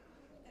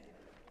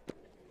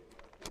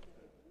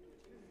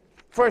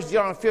 1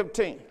 John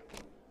 15.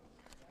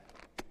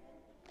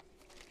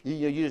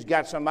 You just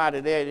got somebody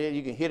there.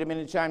 You can hit them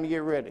anytime you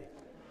get ready.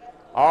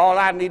 All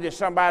I need is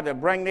somebody to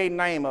bring their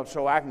name up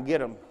so I can get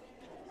them.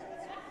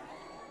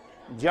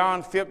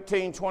 John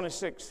 15,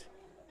 26.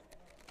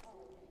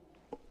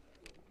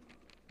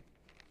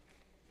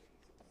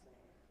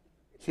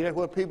 See, that's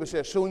what people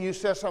say. Soon you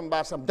say something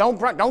about something.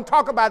 Don't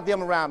talk about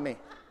them around me.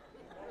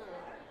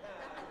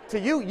 To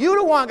you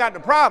the one got the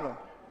problem.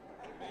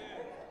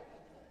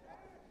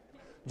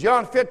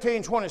 John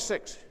 15,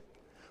 26.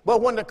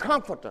 But when the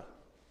Comforter,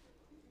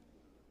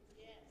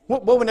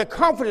 when the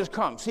Comforters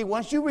come, see,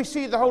 once you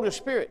receive the Holy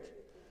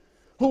Spirit,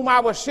 whom I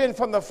will send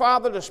from the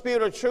Father, the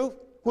Spirit of truth,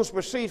 which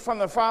proceeds from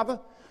the Father,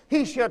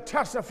 he shall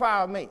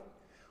testify of me.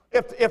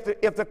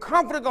 If the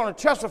Comforter is going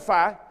to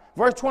testify,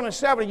 verse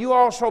 27, you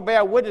also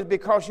bear witness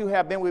because you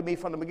have been with me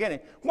from the beginning.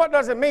 What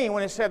does it mean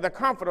when it said the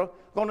Comforter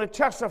going to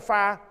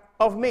testify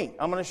of me?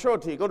 I'm going to show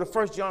it to you. Go to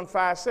 1 John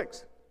 5,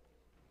 6.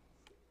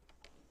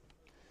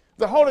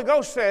 The Holy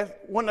Ghost says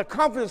when the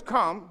Comforters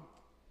come,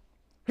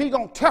 he's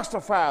going to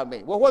testify of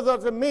me. Well, what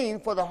does it mean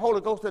for the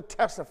Holy Ghost to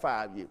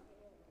testify of you?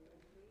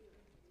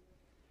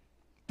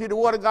 See, the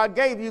Word of God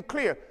gave you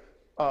clear.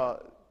 1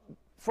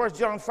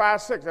 John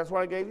 5, 6, that's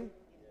what I gave you.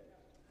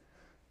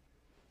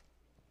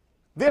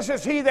 This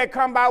is he that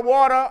come by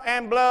water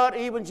and blood,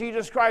 even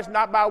Jesus Christ,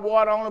 not by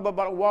water only, but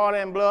by water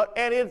and blood.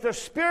 And it's the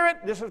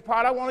Spirit, this is the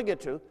part I want to get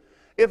to,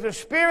 it's the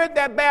Spirit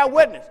that bear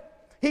witness.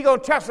 He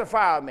going to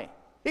testify of me.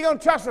 He going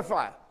to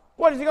testify.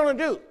 What is he going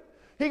to do?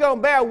 He going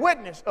to bear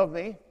witness of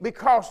me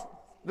because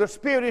the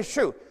Spirit is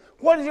true.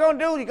 What is he going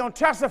to do? He's going to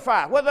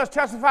testify. What does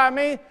testify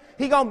mean?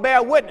 He going to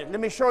bear witness. Let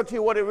me show it to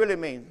you what it really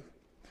means.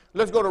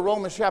 Let's go to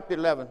Romans chapter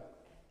 11.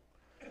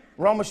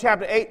 Romans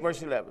chapter 8,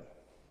 verse 11.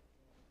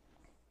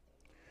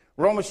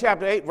 Romans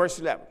chapter 8, verse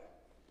 11.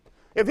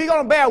 If he's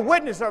going to bear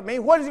witness of me,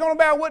 what is he going to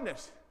bear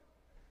witness?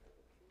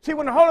 See,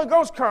 when the Holy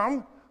Ghost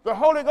comes, the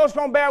Holy Ghost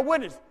going to bear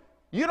witness.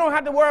 You don't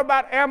have to worry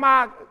about, am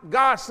I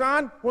God's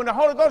son? When the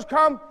Holy Ghost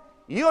comes,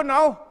 you'll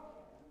know.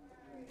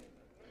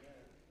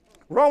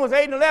 Romans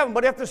 8 and 11.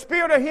 But if the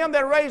Spirit of him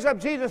that raised up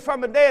Jesus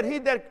from the dead, he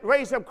that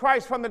raised up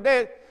Christ from the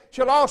dead,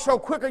 shall also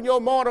quicken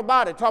your mortal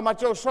body. Talking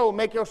about your soul,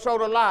 make your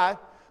soul alive,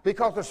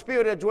 because the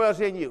Spirit that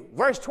dwells in you.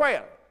 Verse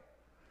 12.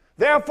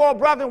 Therefore,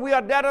 brethren, we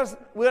are debtors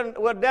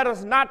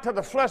not to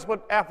the flesh,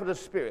 but after the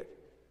Spirit.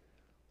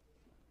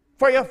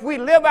 For if we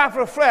live after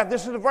the flesh,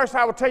 this is the verse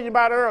I was telling you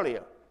about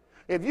earlier.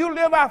 If you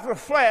live after the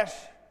flesh,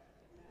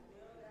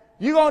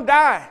 you're going to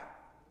die.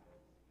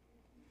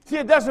 See,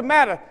 it doesn't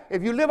matter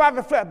if you live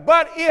after the flesh.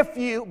 But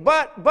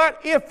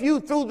if you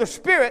through the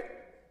Spirit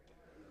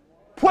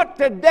put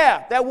to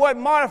death, that word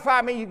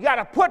mortify means you got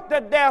to put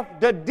to death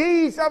the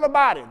deeds of the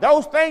body.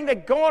 Those things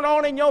that going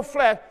on in your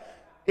flesh.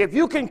 If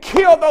you can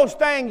kill those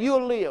things,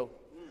 you'll live.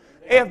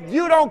 If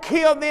you don't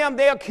kill them,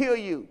 they'll kill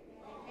you.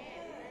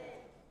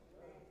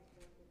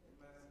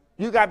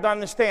 You got to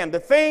understand, the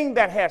thing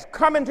that has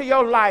come into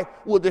your life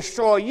will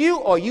destroy you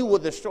or you will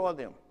destroy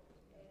them.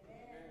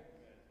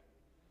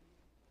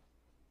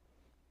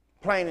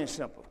 Plain and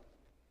simple.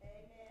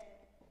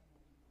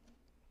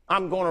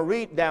 I'm going to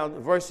read down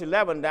verse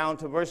 11 down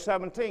to verse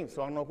 17,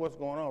 so I don't know what's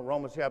going on.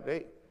 Romans chapter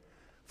 8.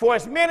 For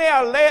as many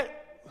are led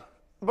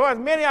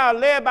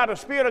by the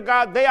Spirit of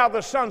God, they are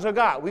the sons of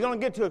God. We're going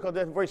to get to it because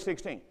that's verse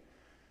 16.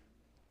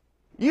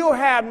 You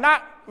have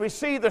not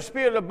received the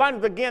spirit of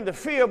abundance again to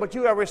fear, but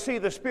you have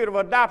received the spirit of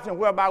adoption,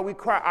 whereby we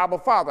cry, Abba,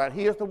 Father.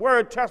 Here's the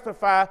word,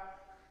 testify.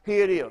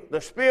 Here it is.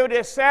 The Spirit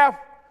itself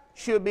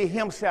should be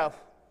himself.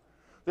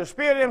 The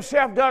Spirit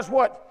himself does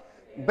what?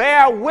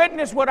 Bear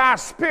witness with our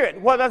spirit.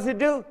 What does it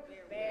do?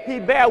 He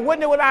bear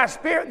witness with our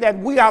spirit that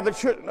we are the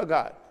children of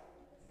God.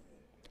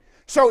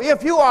 So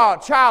if you are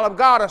a child of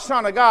God, a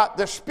son of God,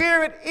 the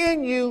Spirit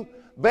in you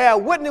bear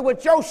witness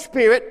with your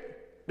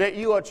spirit that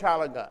you are a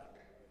child of God.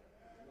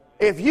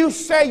 If you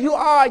say you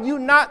are, you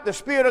not, the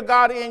Spirit of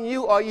God in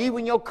you, or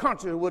even your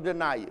conscience will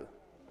deny you.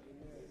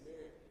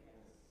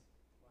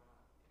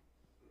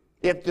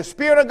 If the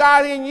Spirit of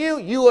God in you,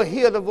 you will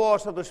hear the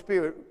voice of the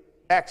Spirit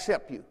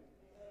accept you.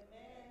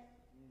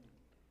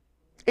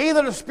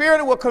 Either the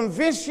Spirit will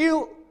convince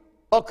you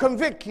or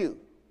convict you.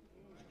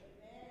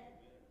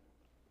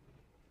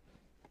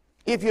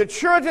 If you're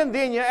children,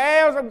 then you're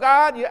heirs of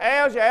God, you're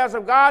heirs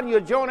of God,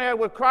 you're joint heir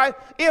with Christ.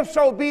 If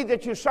so be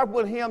that you suffer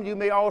with him, you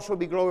may also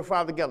be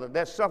glorified together.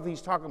 That stuff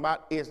he's talking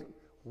about is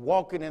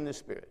walking in the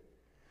Spirit.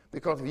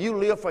 Because if you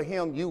live for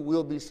him, you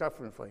will be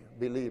suffering for him.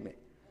 Believe me.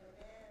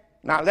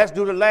 Now let's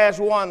do the last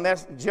one.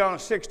 That's John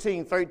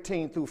 16,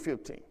 13 through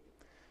 15.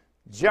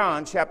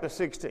 John chapter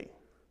 16,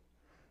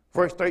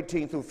 verse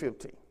 13 through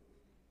 15.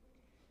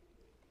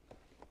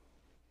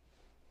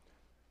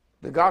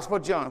 The Gospel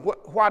of John.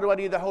 Why do I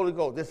need the Holy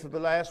Ghost? This is the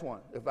last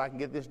one, if I can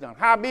get this done.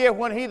 Howbeit,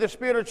 when he, the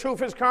Spirit of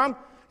truth, is come,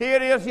 here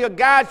it is, he'll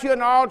guide you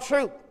in all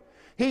truth.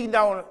 He's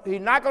not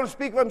going to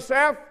speak of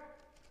himself,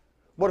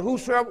 but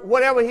whosoever,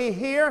 whatever he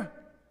hear,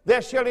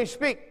 that shall he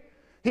speak.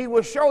 He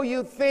will show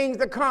you things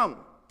to come.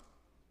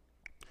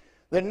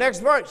 The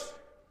next verse,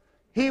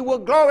 he will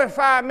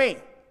glorify me.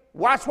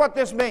 Watch what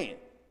this means.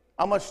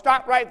 I'm going to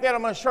stop right there.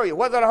 I'm going to show you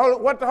what the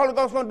Holy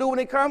Ghost is going to do when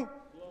he comes.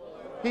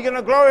 He's going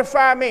to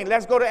glorify me.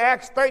 Let's go to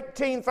Acts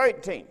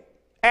 13:13.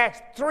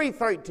 Acts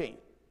 3:13.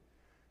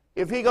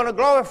 If he's going to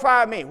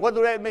glorify me, what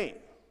does that mean?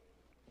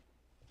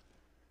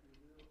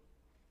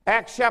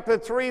 Acts chapter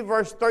 3,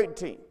 verse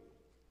 13.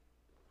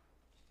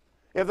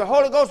 If the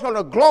Holy Ghost is going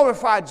to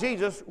glorify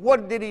Jesus,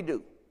 what did he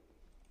do?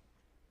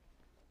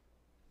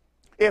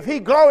 If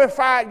he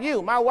glorified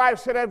you, my wife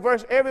said that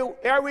verse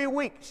every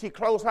week. She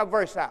closed her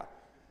verse out.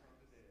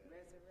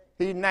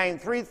 He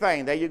named three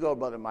things. There you go,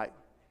 Brother Mike.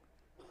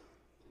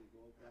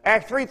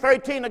 Acts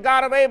 3:13, the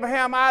God of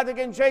Abraham, Isaac,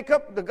 and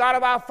Jacob, the God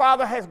of our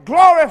father, has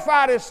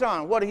glorified his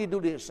son. What did he do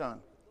to his son?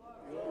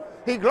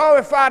 He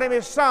glorified him,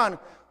 his son,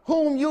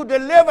 whom you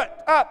delivered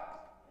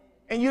up,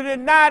 and you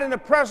denied in the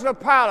presence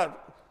of Pilate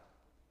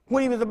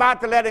when he was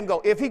about to let him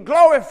go. If he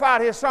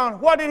glorified his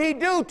son, what did he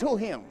do to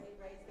him?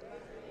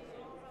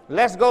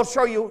 Let's go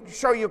show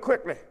you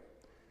quickly.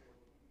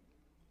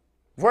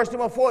 Verse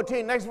number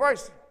 14, next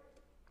verse.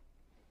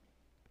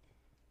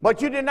 But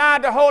you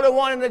denied the Holy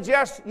One and the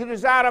just, you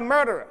desired a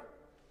murderer.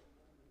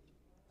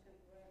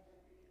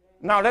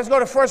 Now, let's go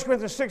to 1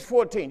 Corinthians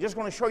 6:14. Just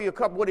going to show you a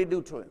couple what he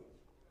do to him.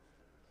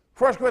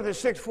 1 Corinthians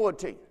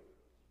 6:14.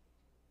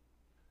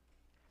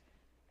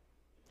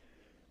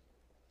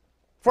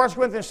 1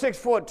 Corinthians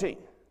 6:14.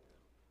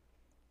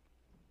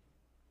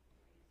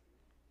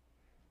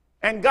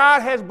 And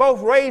God has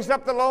both raised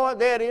up the Lord,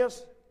 there it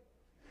is.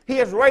 He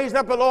has raised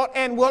up the Lord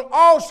and will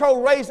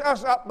also raise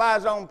us up by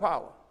his own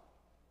power.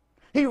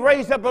 He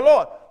raised up the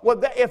Lord. Well,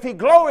 if he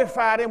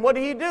glorified him, what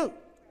did he do?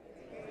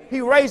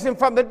 He raised him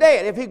from the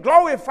dead. If he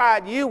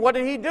glorified you, what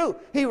did he do?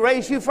 He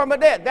raised you from the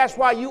dead. That's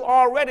why you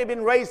already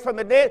been raised from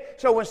the dead.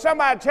 So when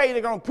somebody tell you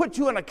they're going to put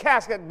you in a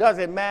casket,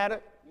 doesn't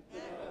matter.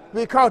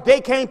 Because they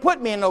can't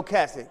put me in no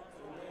casket.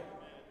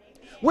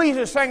 We used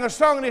to sing a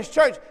song in this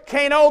church,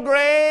 can't no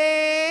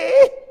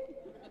grave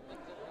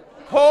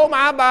hold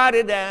my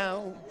body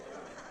down.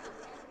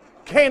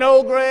 Can't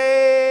no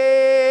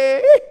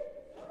grave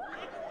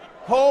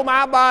hold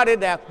my body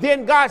down.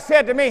 Then God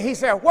said to me, he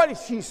said, what did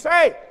she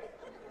say?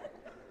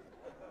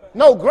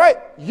 No grave.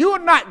 You're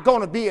not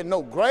going to be in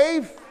no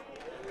grave.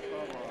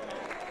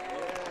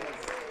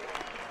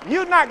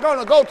 You're not going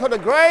to go to the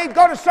grave.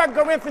 Go to 2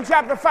 Corinthians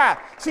chapter 5.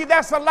 See,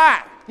 that's a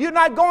lie. You're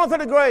not going to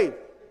the grave.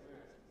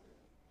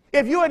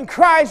 If you're in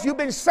Christ, you've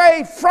been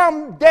saved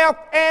from death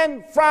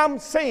and from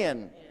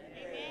sin.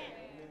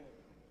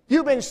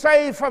 You've been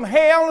saved from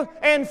hell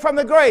and from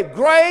the grave.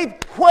 Grave,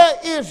 where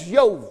is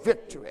your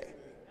victory?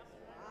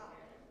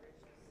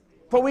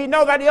 For we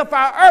know that if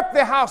our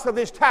earthly house of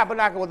this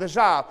tabernacle was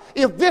dissolved,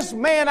 if this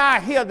man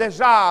out here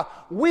dissolved,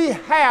 we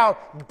have,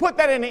 put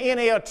that in the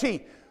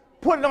NLT,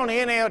 put it on the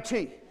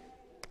NLT.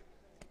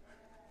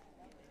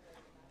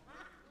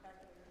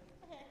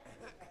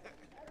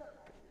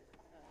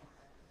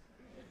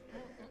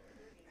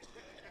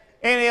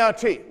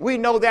 NLT, we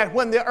know that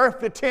when the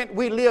earthly tent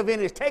we live in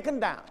is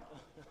taken down,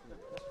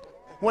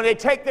 when they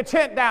take the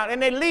tent down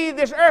and they leave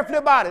this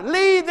earthly body, we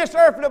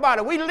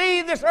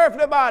leave this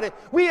earthly body,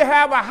 we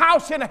have a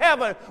house in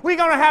heaven. We're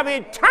going to have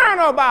an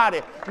eternal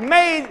body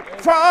made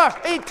for us,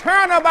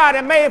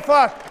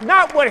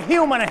 not with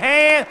human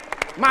hand.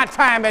 My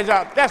time is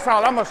up. That's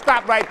all. I'm going to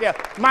stop right there.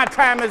 My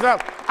time is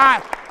up. I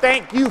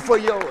thank you for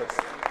yours.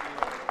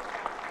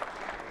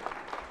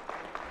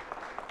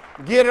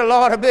 Give the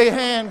Lord a big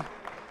hand.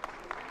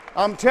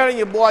 I'm telling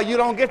you, boy, you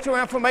don't get your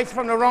information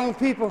from the wrong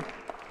people.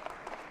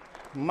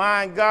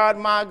 My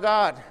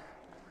God,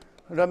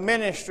 the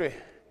ministry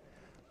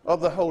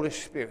of the Holy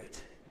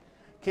Spirit.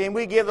 Can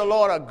we give the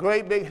Lord a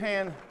great big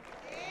hand?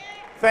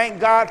 Thank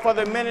God for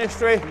the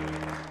ministry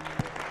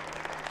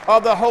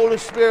of the Holy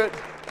Spirit.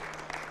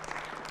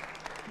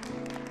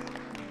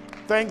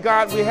 Thank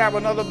God we have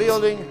another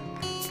building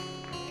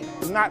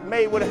not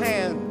made with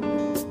hand.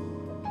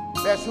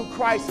 That's who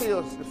Christ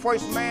is. The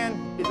first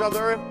man is of the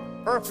earth,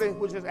 earthly,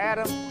 which is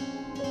Adam.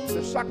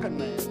 The second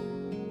man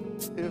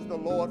is the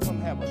Lord from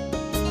heaven.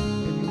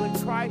 If you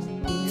Christ,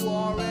 you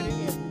are already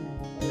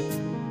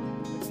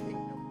in the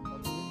kingdom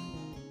of God.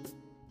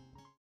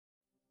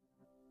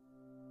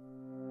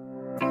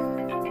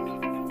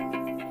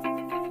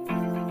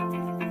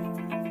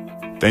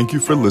 Thank you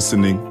for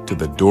listening to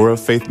the Door of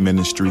Faith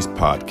Ministries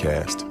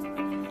podcast.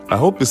 I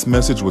hope this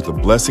message was a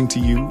blessing to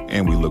you,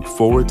 and we look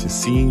forward to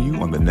seeing you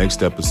on the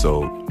next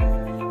episode.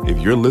 If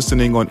you're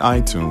listening on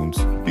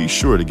iTunes, be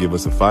sure to give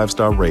us a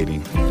 5-star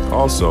rating.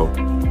 Also,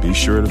 be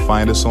sure to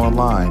find us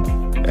online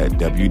at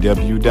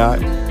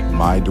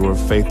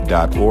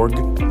www.mydoorfaith.org.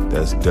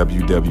 That's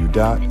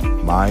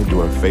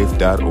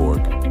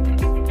www.mydoorfaith.org.